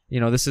happen. You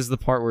know, this is the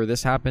part where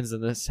this happens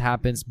and this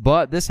happens.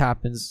 But this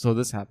happens, so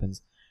this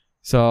happens.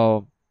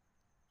 So,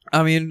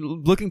 I mean,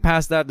 looking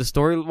past that, the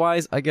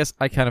story-wise, I guess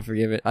I kind of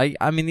forgive it.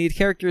 I mean, the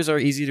characters are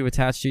easy to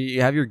attach to.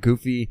 You have your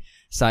goofy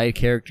side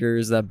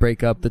characters that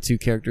break up the two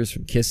characters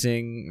from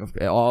kissing,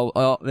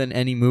 all in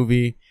any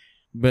movie.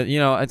 But, you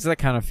know, it's that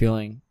kind of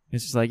feeling.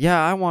 It's just like,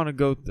 yeah, I want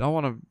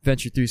to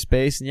venture through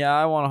space, and yeah,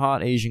 I want a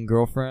hot Asian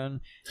girlfriend.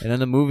 And then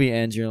the movie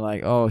ends, you're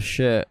like, oh,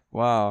 shit,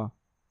 wow.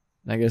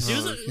 I guess... It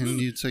was a- Can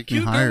you take me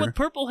Cute girl higher? with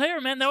purple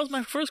hair, man. That was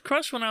my first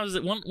crush when I was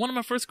one of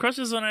my first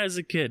crushes when I was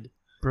a kid.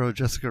 Bro,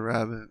 Jessica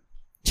Rabbit.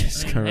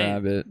 Jessica Hey.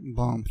 Rabbit.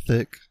 Bomb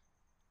thick.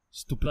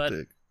 Stupid But-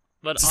 thick.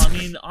 But I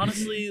mean,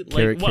 honestly,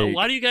 Carrot like, cake.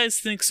 why do you guys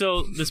think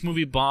so? This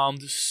movie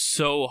bombed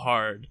so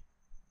hard,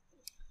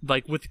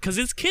 like because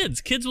it's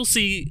kids. Kids will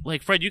see,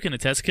 like Fred, you can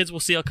attest. Kids will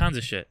see all kinds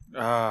of shit.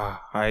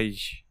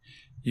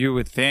 You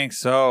would think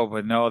so,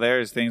 but no,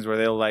 there's things where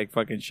they'll like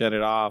fucking shut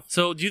it off.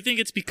 So, do you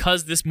think it's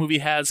because this movie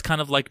has kind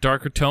of like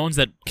darker tones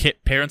that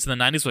parents in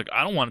the '90s were like,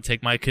 I don't want to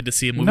take my kid to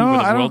see a movie No, where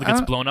I the world don't-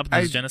 gets blown up and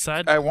there's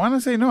genocide? I want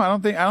to say no. I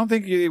don't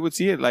think you would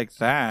see it like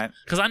that.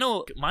 Because I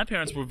know my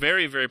parents were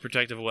very, very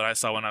protective of what I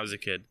saw when I was a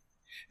kid.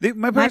 My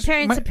My parents,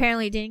 parents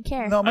apparently didn't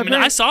care. no, my I mean, I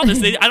parents, saw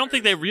this. I don't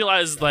think they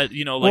realized that like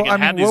well, it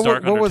had these what,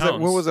 dark what was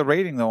undertones. what was the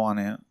rating though on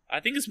it? I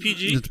think it's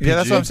PG. It's Yeah,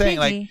 that's what I'm PG. saying.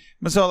 Like, PG.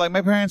 so like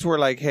my parents were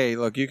like, hey,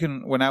 look, you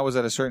can. When I was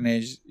at a certain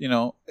age, you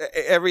know,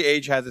 every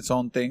age has its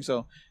own thing.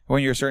 So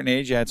when you're a certain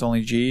age, yeah, it's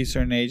only G.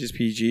 Certain age is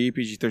PG,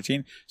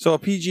 PG-13. So a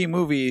PG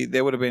movie,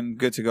 they would have been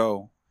good to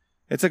go.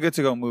 It's a good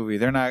to go movie.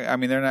 They're not. I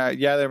mean, they're not.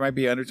 Yeah, there might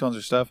be undertones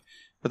or stuff,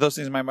 but those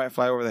things might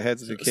fly over the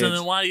heads of the kids. So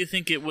then, why do you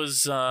think it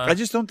was? I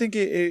just don't think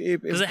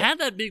it Because it had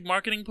that big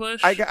marketing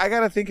push. I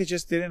gotta think it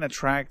just didn't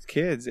attract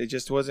kids. It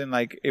just wasn't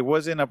like it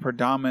wasn't a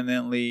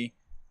predominantly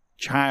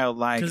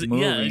childlike 'Cause,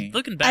 movie. yeah,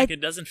 looking back, I-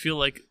 it doesn't feel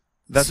like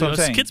That's what I'm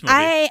it's a saying. kids movie.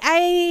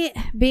 I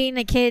being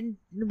a kid,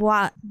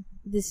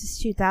 this is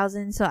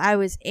 2000, so I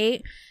was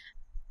 8.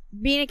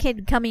 Being a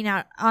kid coming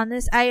out on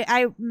this, I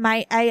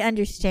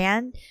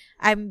understand.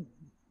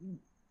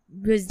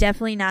 Was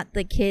definitely not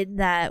the kid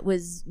that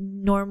was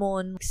normal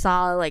and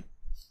saw like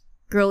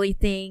girly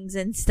things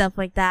and stuff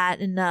like that.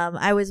 And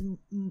I was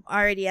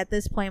already at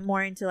this point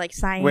more into like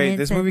science. Wait,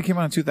 this and- movie came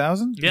out in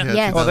 2000? yeah. Yeah,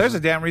 Yes. Oh, there's a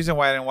damn reason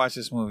why I didn't watch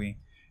this movie.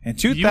 In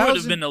 2000, You would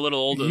have been a little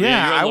older.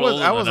 Yeah, you're a I little was.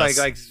 older I than was us.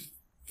 like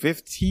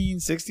 15,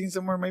 16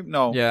 somewhere maybe.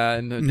 No. Yeah,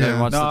 and Yeah.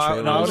 watch No, the I-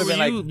 trailer. no, I How would old have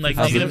were been you? like- like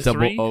I was negative double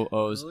three,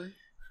 OOs.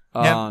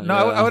 Yeah, no,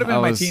 I would have been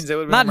in my was- teens. It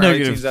would have Not been my early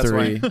negative teens. That's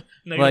why. 3,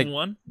 negative like-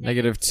 one.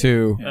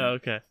 -2. Oh,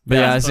 okay. But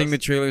yeah, I I suppose. seeing the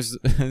trailers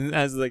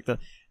as like the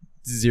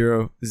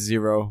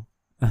 0-0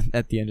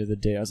 at the end of the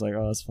day. I was like,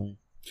 oh, that's funny.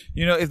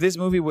 You know, if this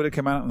movie would have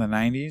come out in the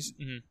 90s,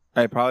 Mhm.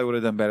 I probably would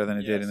have done better than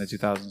it did in the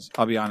 2000s.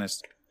 I'll be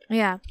honest.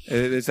 Yeah.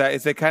 It's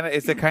the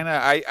kind of.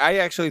 I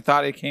actually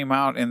thought it came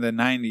out in the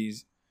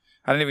 90s.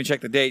 I didn't even check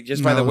the date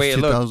just by the way it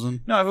looked.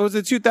 2000. No, if it was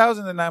the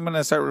 2000, then I'm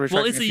gonna start retracting.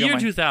 Well, it's the a few of year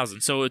my-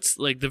 2000, so it's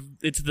like the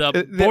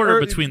border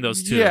between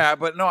those two. Yeah,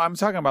 but no, I'm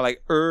talking about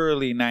like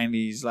early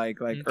 90s, like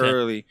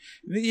early.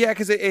 Yeah,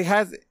 because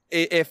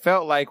it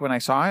felt like when I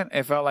saw it,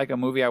 it felt like a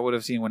movie I would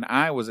have seen when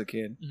I was a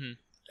kid,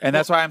 and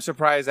that's why I'm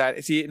surprised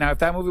that. See, now if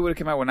that movie would have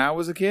come out when I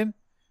was a kid,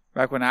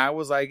 back when I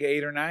was like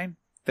 8 or 9.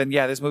 Then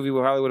yeah, this movie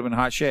probably would have been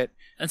hot shit.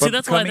 And see,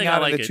 that's why I think I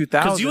like it.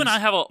 Because you and I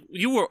have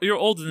you're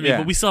older than me, Yeah.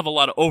 but we still have a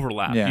lot of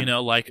overlap. Yeah. You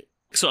know, like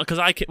so because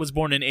I was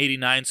born in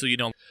 '89, so you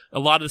know a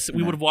lot of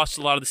we would have watched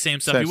a lot of the same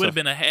stuff. Same You would have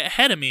stuff. been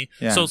ahead of me.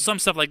 Yeah. So some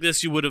stuff like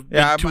this, you would have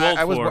been too old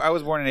for. I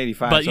was born in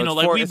 '85, But so you know, it's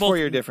like four, we it's both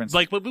 4-year difference.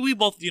 Like, but we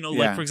both, you know,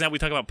 Yeah. like for example, we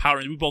talk about Power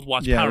Rangers. We both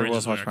watched yeah, Power we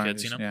Rangers both when we watched were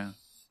kids. Power You know. Rangers,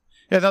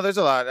 yeah, no, there's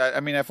a lot. I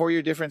mean, a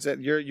 4-year difference.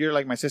 You're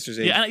like my sister's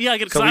age. Yeah, I get it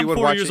because So we I'm would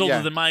 4 watch years it, older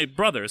yeah. than my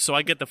brother, so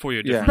I get the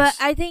 4-year Yeah. difference.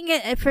 But I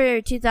think for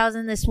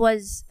 2000, this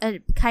was a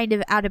kind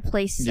of out of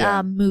place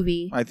Yeah.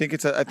 movie. I think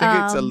it's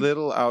a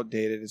little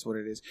outdated, is what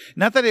it is.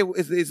 Not that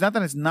it's not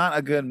that it's not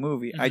a good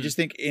movie. I just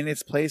think in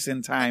its place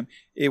in time,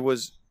 it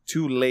was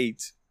too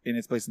late in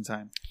its place in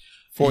time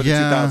for the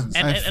Yeah. 2000s.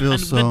 And, I and, feel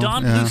and so, the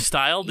Don yeah. Bluth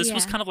style, this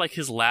was Yeah. kind of like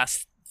his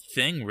last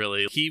thing,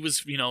 really. He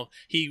was, you know,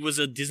 he was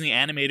a Disney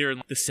animator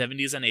in the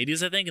 70s and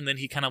 80s, I think, and then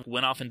he kind of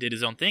went off and did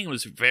his own thing. It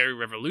was very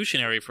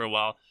revolutionary for a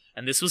while,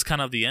 and this was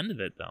kind of the end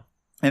of it, though.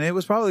 And it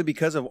was probably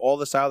because of all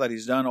the style that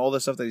he's done, all the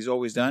stuff that he's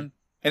always done.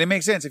 And it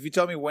makes sense. If you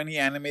tell me when he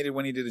animated,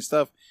 when he did his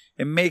stuff,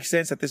 it makes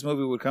sense that this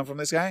movie would come from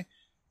this guy.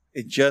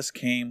 It just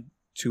came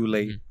too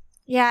late.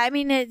 Yeah, I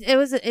mean,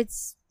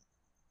 it's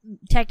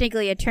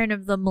technically a turn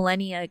of the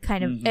millennia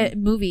kind of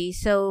movie.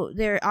 So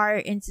there are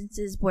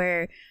instances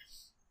where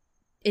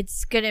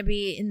it's gonna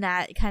be in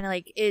that kind of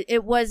like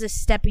it was a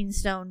stepping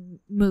stone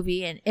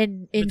movie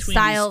in Between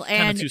style these kind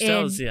and of two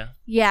styles, in,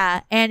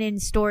 yeah. and in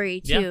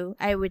story too.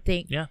 I would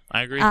think. Yeah,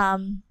 I agree.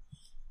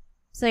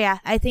 So yeah,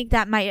 I think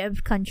that might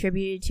have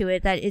contributed to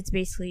it. That it's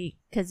basically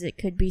because it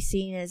could be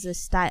seen as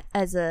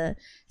a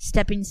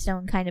stepping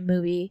stone kind of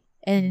movie,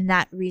 and in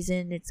that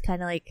reason, it's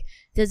kind of like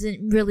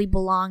doesn't really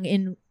belong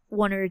in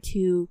one or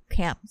two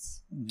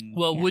camps.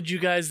 Well, Yeah. would you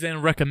guys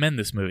then recommend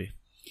this movie?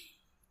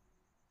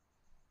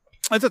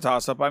 It's a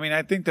toss up. I mean,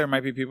 I think there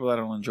might be people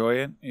that'll enjoy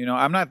it. You know,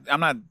 I'm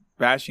not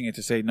bashing it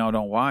to say no,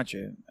 don't watch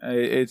it.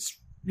 It's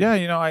yeah,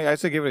 you know, I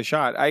say give it a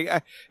shot.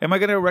 I am I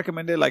going to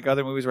recommend it like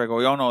other movies where I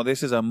go, oh no,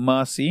 this is a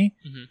must see.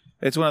 Mhm.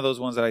 It's one of those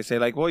ones that I say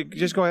like, well,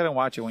 just go ahead and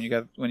watch it when you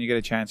get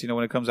a chance. You know,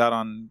 when it comes out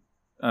on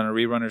a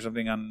rerun or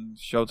something on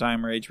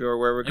Showtime or HBO or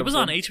wherever it It comes was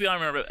on from. HBO. I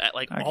remember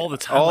I- all the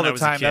time. all when the I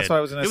was a time. kid. That's what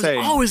I was gonna say. It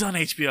was always on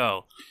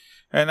HBO.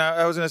 And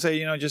I was going to say,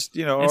 you know, just,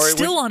 you know. It's or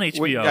still on when-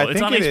 HBO. I It's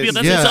think on it HBO. is.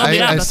 That's Yeah, it's on the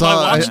app. I That's saw.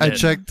 why I watched I it.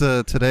 checked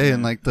today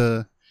and like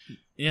the.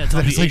 Yeah, it's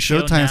on It's the like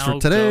HBO showtimes Now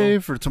for today, Go.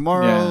 for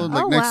tomorrow, Yeah.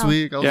 like Oh, next wow.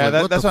 week. I was Yeah,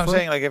 like, that's the what I'm fuck?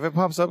 saying. Like, if it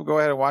pops up, go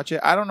ahead and watch it.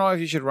 I don't know if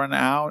you should run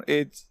out.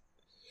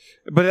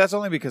 But that's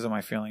only because of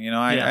my feeling. You know,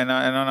 I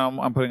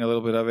know I'm putting a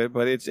little bit of it,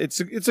 but it's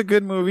a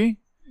good movie,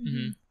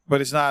 Mhm.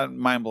 but it's not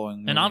mind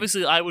blowing. And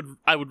obviously, I would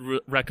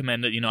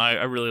recommend it. You know,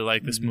 I really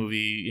like this movie.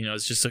 You know,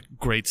 it's just a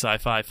great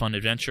sci-fi fun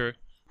adventure.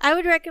 I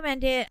would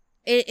recommend it.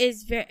 It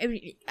is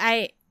very.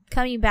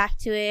 Coming back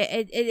to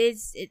it. It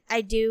is.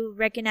 I do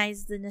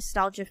recognize the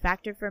nostalgia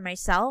factor for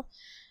myself,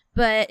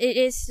 but it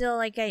is still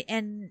like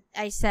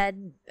I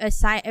said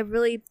a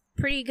really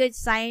pretty good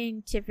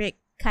scientific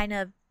kind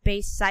of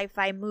based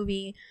sci-fi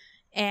movie,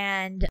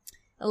 and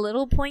a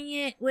little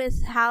poignant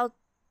with how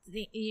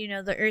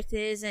the Earth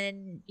is,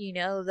 and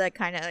the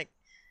kind of like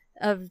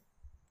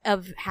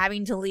of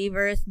having to leave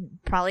Earth,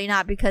 probably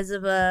not because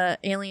of a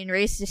alien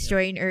race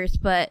destroying Earth,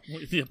 but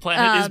The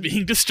planet is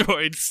being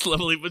destroyed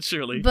slowly but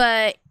surely.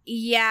 But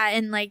yeah,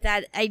 and like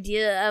that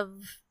idea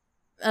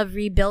of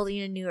rebuilding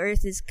a new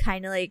Earth is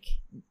kind of like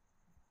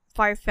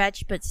far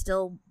fetched, but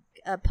still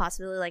a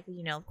possibility. Like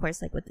of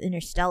course, like with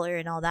Interstellar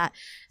and all that.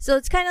 So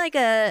it's kind of like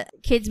a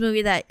kids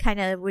movie that kind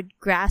of would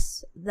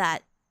grasp that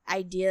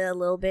idea a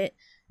little bit.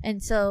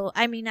 And so,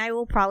 I mean, I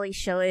will probably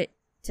show it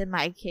to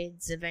my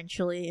kids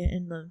eventually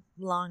in the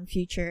long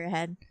future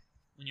ahead.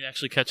 When you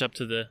actually catch up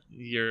to the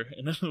year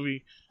in the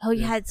movie. Oh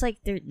yeah, it's like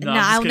No, I'm just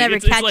I'll kidding. never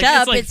It's catch like-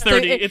 up. it's like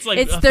 30 it's like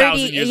 1,000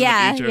 years in the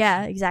yeah, future.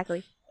 yeah,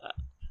 exactly.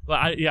 Well,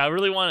 I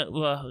really want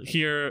to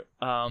hear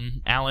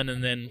Alan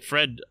and then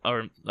Fred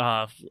or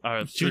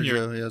Junior.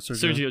 Sergio, yeah,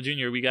 Sergio. Sergio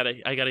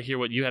Jr. I gotta hear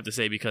what you have to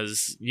say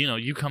because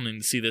you coming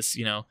to see this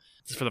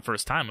for the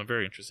first time. I'm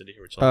very interested to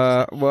hear what you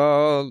have to say.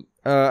 Well,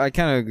 I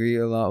kind of agree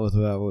a lot with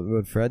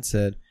what Fred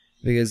said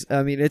because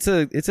I mean it's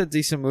a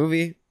decent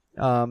movie.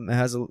 It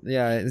has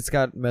it's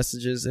got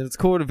messages and it's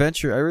cool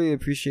adventure. I really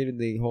appreciated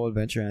the whole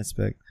adventure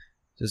aspect,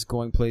 just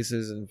going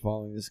places and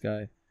following this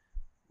guy.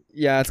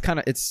 Yeah,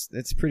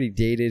 it's pretty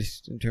dated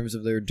in terms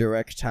of their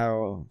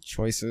directorial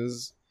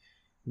choices,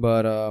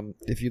 but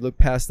if you look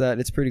past that,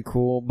 it's pretty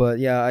cool. But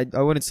yeah,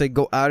 I wouldn't say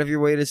go out of your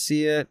way to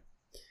see it.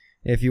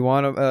 If you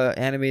want a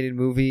animated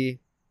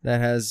movie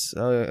that has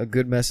a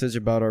good message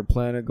about our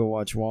planet, go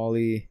watch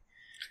WALL-E.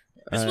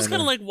 This was I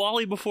kind of know. like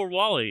Wall-E before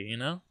Wall-E, you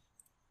know?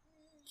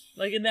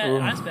 Like in that Ooh,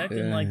 aspect,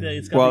 and yeah. like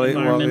it's got Wall-E- the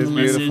environmental Wall-E's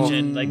message, beautiful.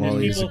 and like there's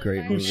Wall-E's a people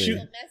great who movie. shoot.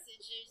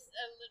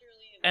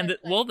 And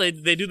well, they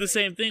do the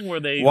same thing where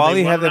they Wall-E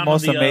they run had the around on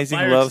most amazing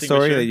fire love story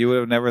extinguisher. that you would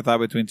have never thought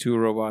between two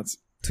robots.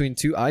 Between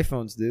two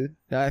iPhones, dude.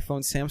 The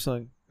iPhone,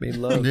 Samsung made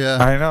love. Yeah.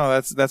 I know.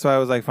 That's why I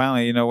was like,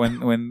 finally, you know,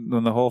 when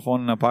the whole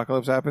phone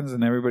apocalypse happens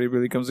and everybody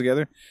really comes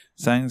together,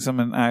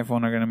 Samsung and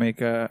iPhone are gonna make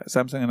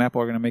Samsung and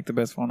Apple are gonna make the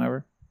best phone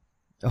ever.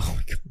 Oh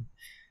my god.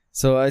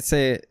 So I'd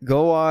say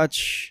go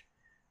watch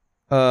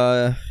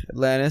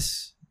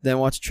Atlantis, then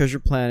watch Treasure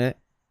Planet,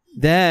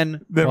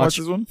 then watch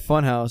this one?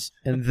 Funhouse,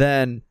 and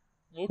then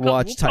We'll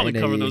watch probably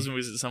Titan cover AE. those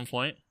movies at some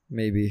point.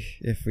 maybe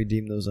if we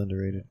deem those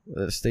underrated.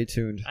 Stay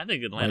tuned. I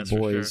think Atlantis for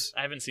sure. boys.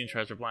 I haven't seen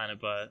Treasure Planet,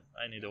 but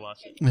I need to watch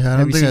it. Yeah, I Have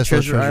don't you think seen I saw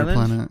Treasure Treasure Island?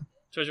 Planet.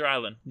 Treasure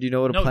Island. Do you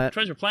know what a No, planet?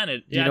 Treasure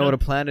Planet. Do Yeah, you know what a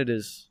planet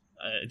is?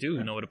 I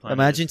do know what a planet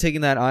Imagine is.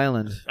 taking that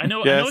island I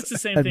know Yes. it's the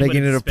same and thing,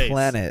 making but it in a space.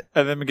 planet,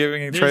 And then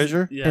giving it There's-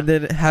 treasure. Yeah. and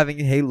then having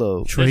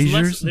Halo.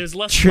 Treasures? There's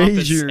less Muppets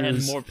Treasures.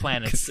 and more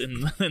planets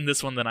in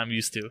this one than I'm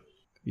used to.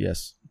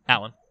 Yes.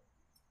 Alan.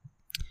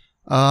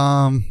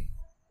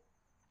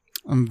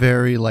 I'm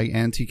very like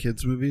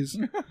anti-kids movies.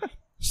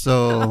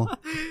 So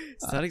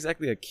It's not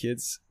exactly a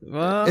kid's.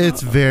 Well,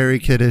 it's very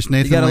kiddish.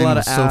 Nathan got a Lane lot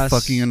was of so ass,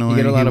 fucking you annoying.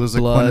 get a lot He of was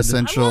blood. a I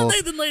quintessential love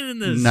Nathan Lane in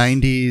this.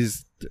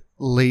 90s,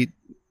 late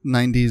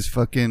 90s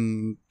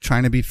fucking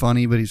trying to be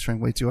funny, but he's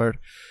trying way too hard.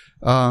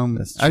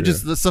 That's I true.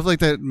 just, the stuff like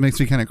that makes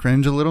me kind of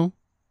cringe a little.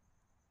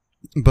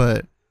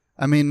 But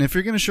I mean, if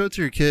you're going to show it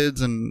to your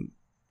kids and,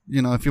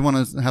 you know, if you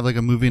want to have like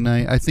a movie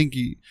night, I think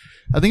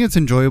it's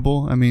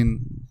enjoyable. I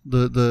mean,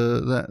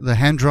 the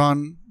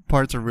hand-drawn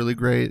parts are really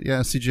great. Yeah,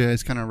 CGI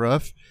is kind of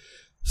rough.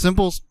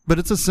 Simple, but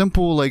it's a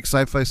simple like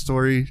sci-fi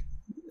story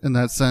in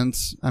that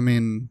sense. I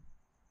mean,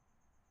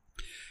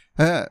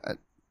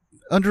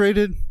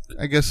 underrated.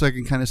 I guess I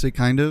can kind of say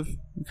kind of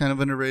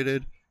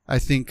underrated. I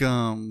think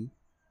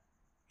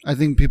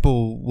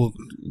people will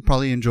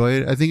probably enjoy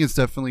it. I think it's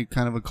definitely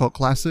kind of a cult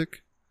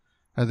classic.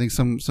 I think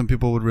some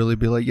people would really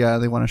be like, yeah,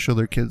 they want to show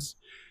their kids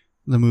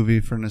the movie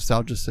for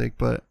nostalgia's sake.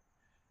 But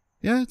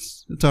yeah,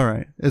 it's all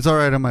right. It's all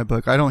right on my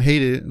book. I don't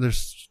hate it.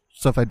 There's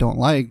stuff I don't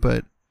like,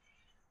 but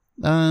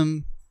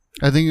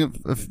I think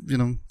if you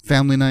know,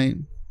 family night,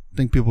 I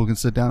think people can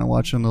sit down and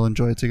watch it and they'll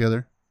enjoy it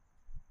together.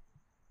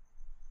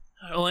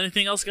 Well,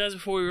 anything else, guys,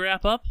 before we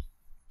wrap up?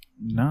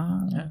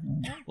 No.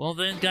 Well,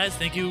 then, guys,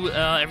 thank you,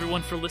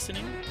 everyone, for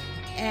listening.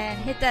 And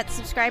hit that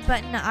subscribe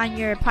button on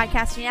your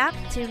podcasting app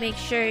to make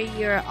sure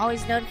you're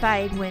always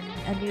notified when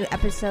a new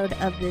episode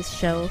of this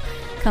show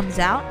comes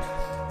out,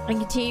 and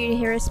continue to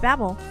hear us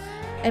babble.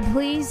 And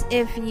please,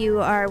 if you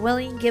are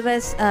willing, give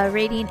us a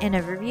rating and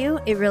a review.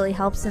 It really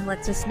helps and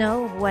lets us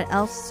know what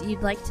else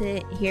you'd like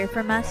to hear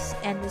from us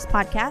and this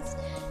podcast,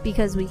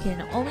 because we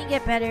can only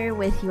get better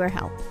with your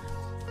help.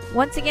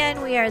 Once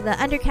again, we are the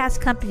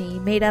Undercast Company,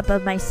 made up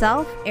of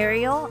myself,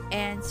 Ariel,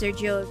 and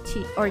Sergio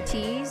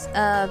Ortiz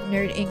of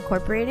Nerd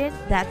Incorporated.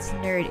 That's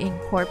Nerd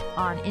Incorp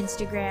on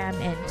Instagram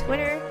and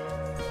Twitter.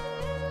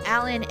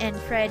 Alan and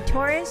Fred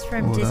Torres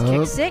from What District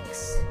up?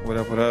 6. What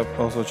up? What up?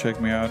 Also check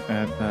me out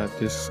at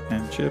Discs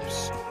and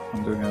Chips.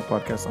 I'm doing a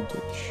podcast on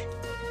Twitch.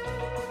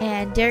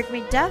 And Derek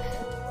McDuff,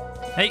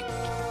 Hey,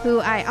 who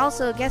I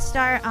also guest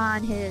star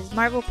on his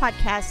Marvel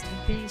podcast,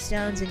 Infinity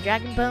Stones and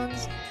Dragon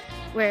Bones,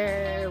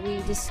 where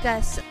we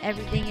discuss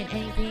everything and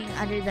anything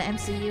under the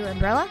MCU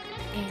umbrella.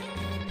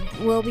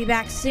 And we'll be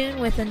back soon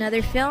with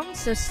another film,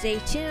 so stay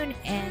tuned,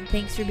 and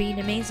thanks for being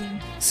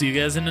amazing. see you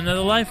guys in another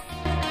life.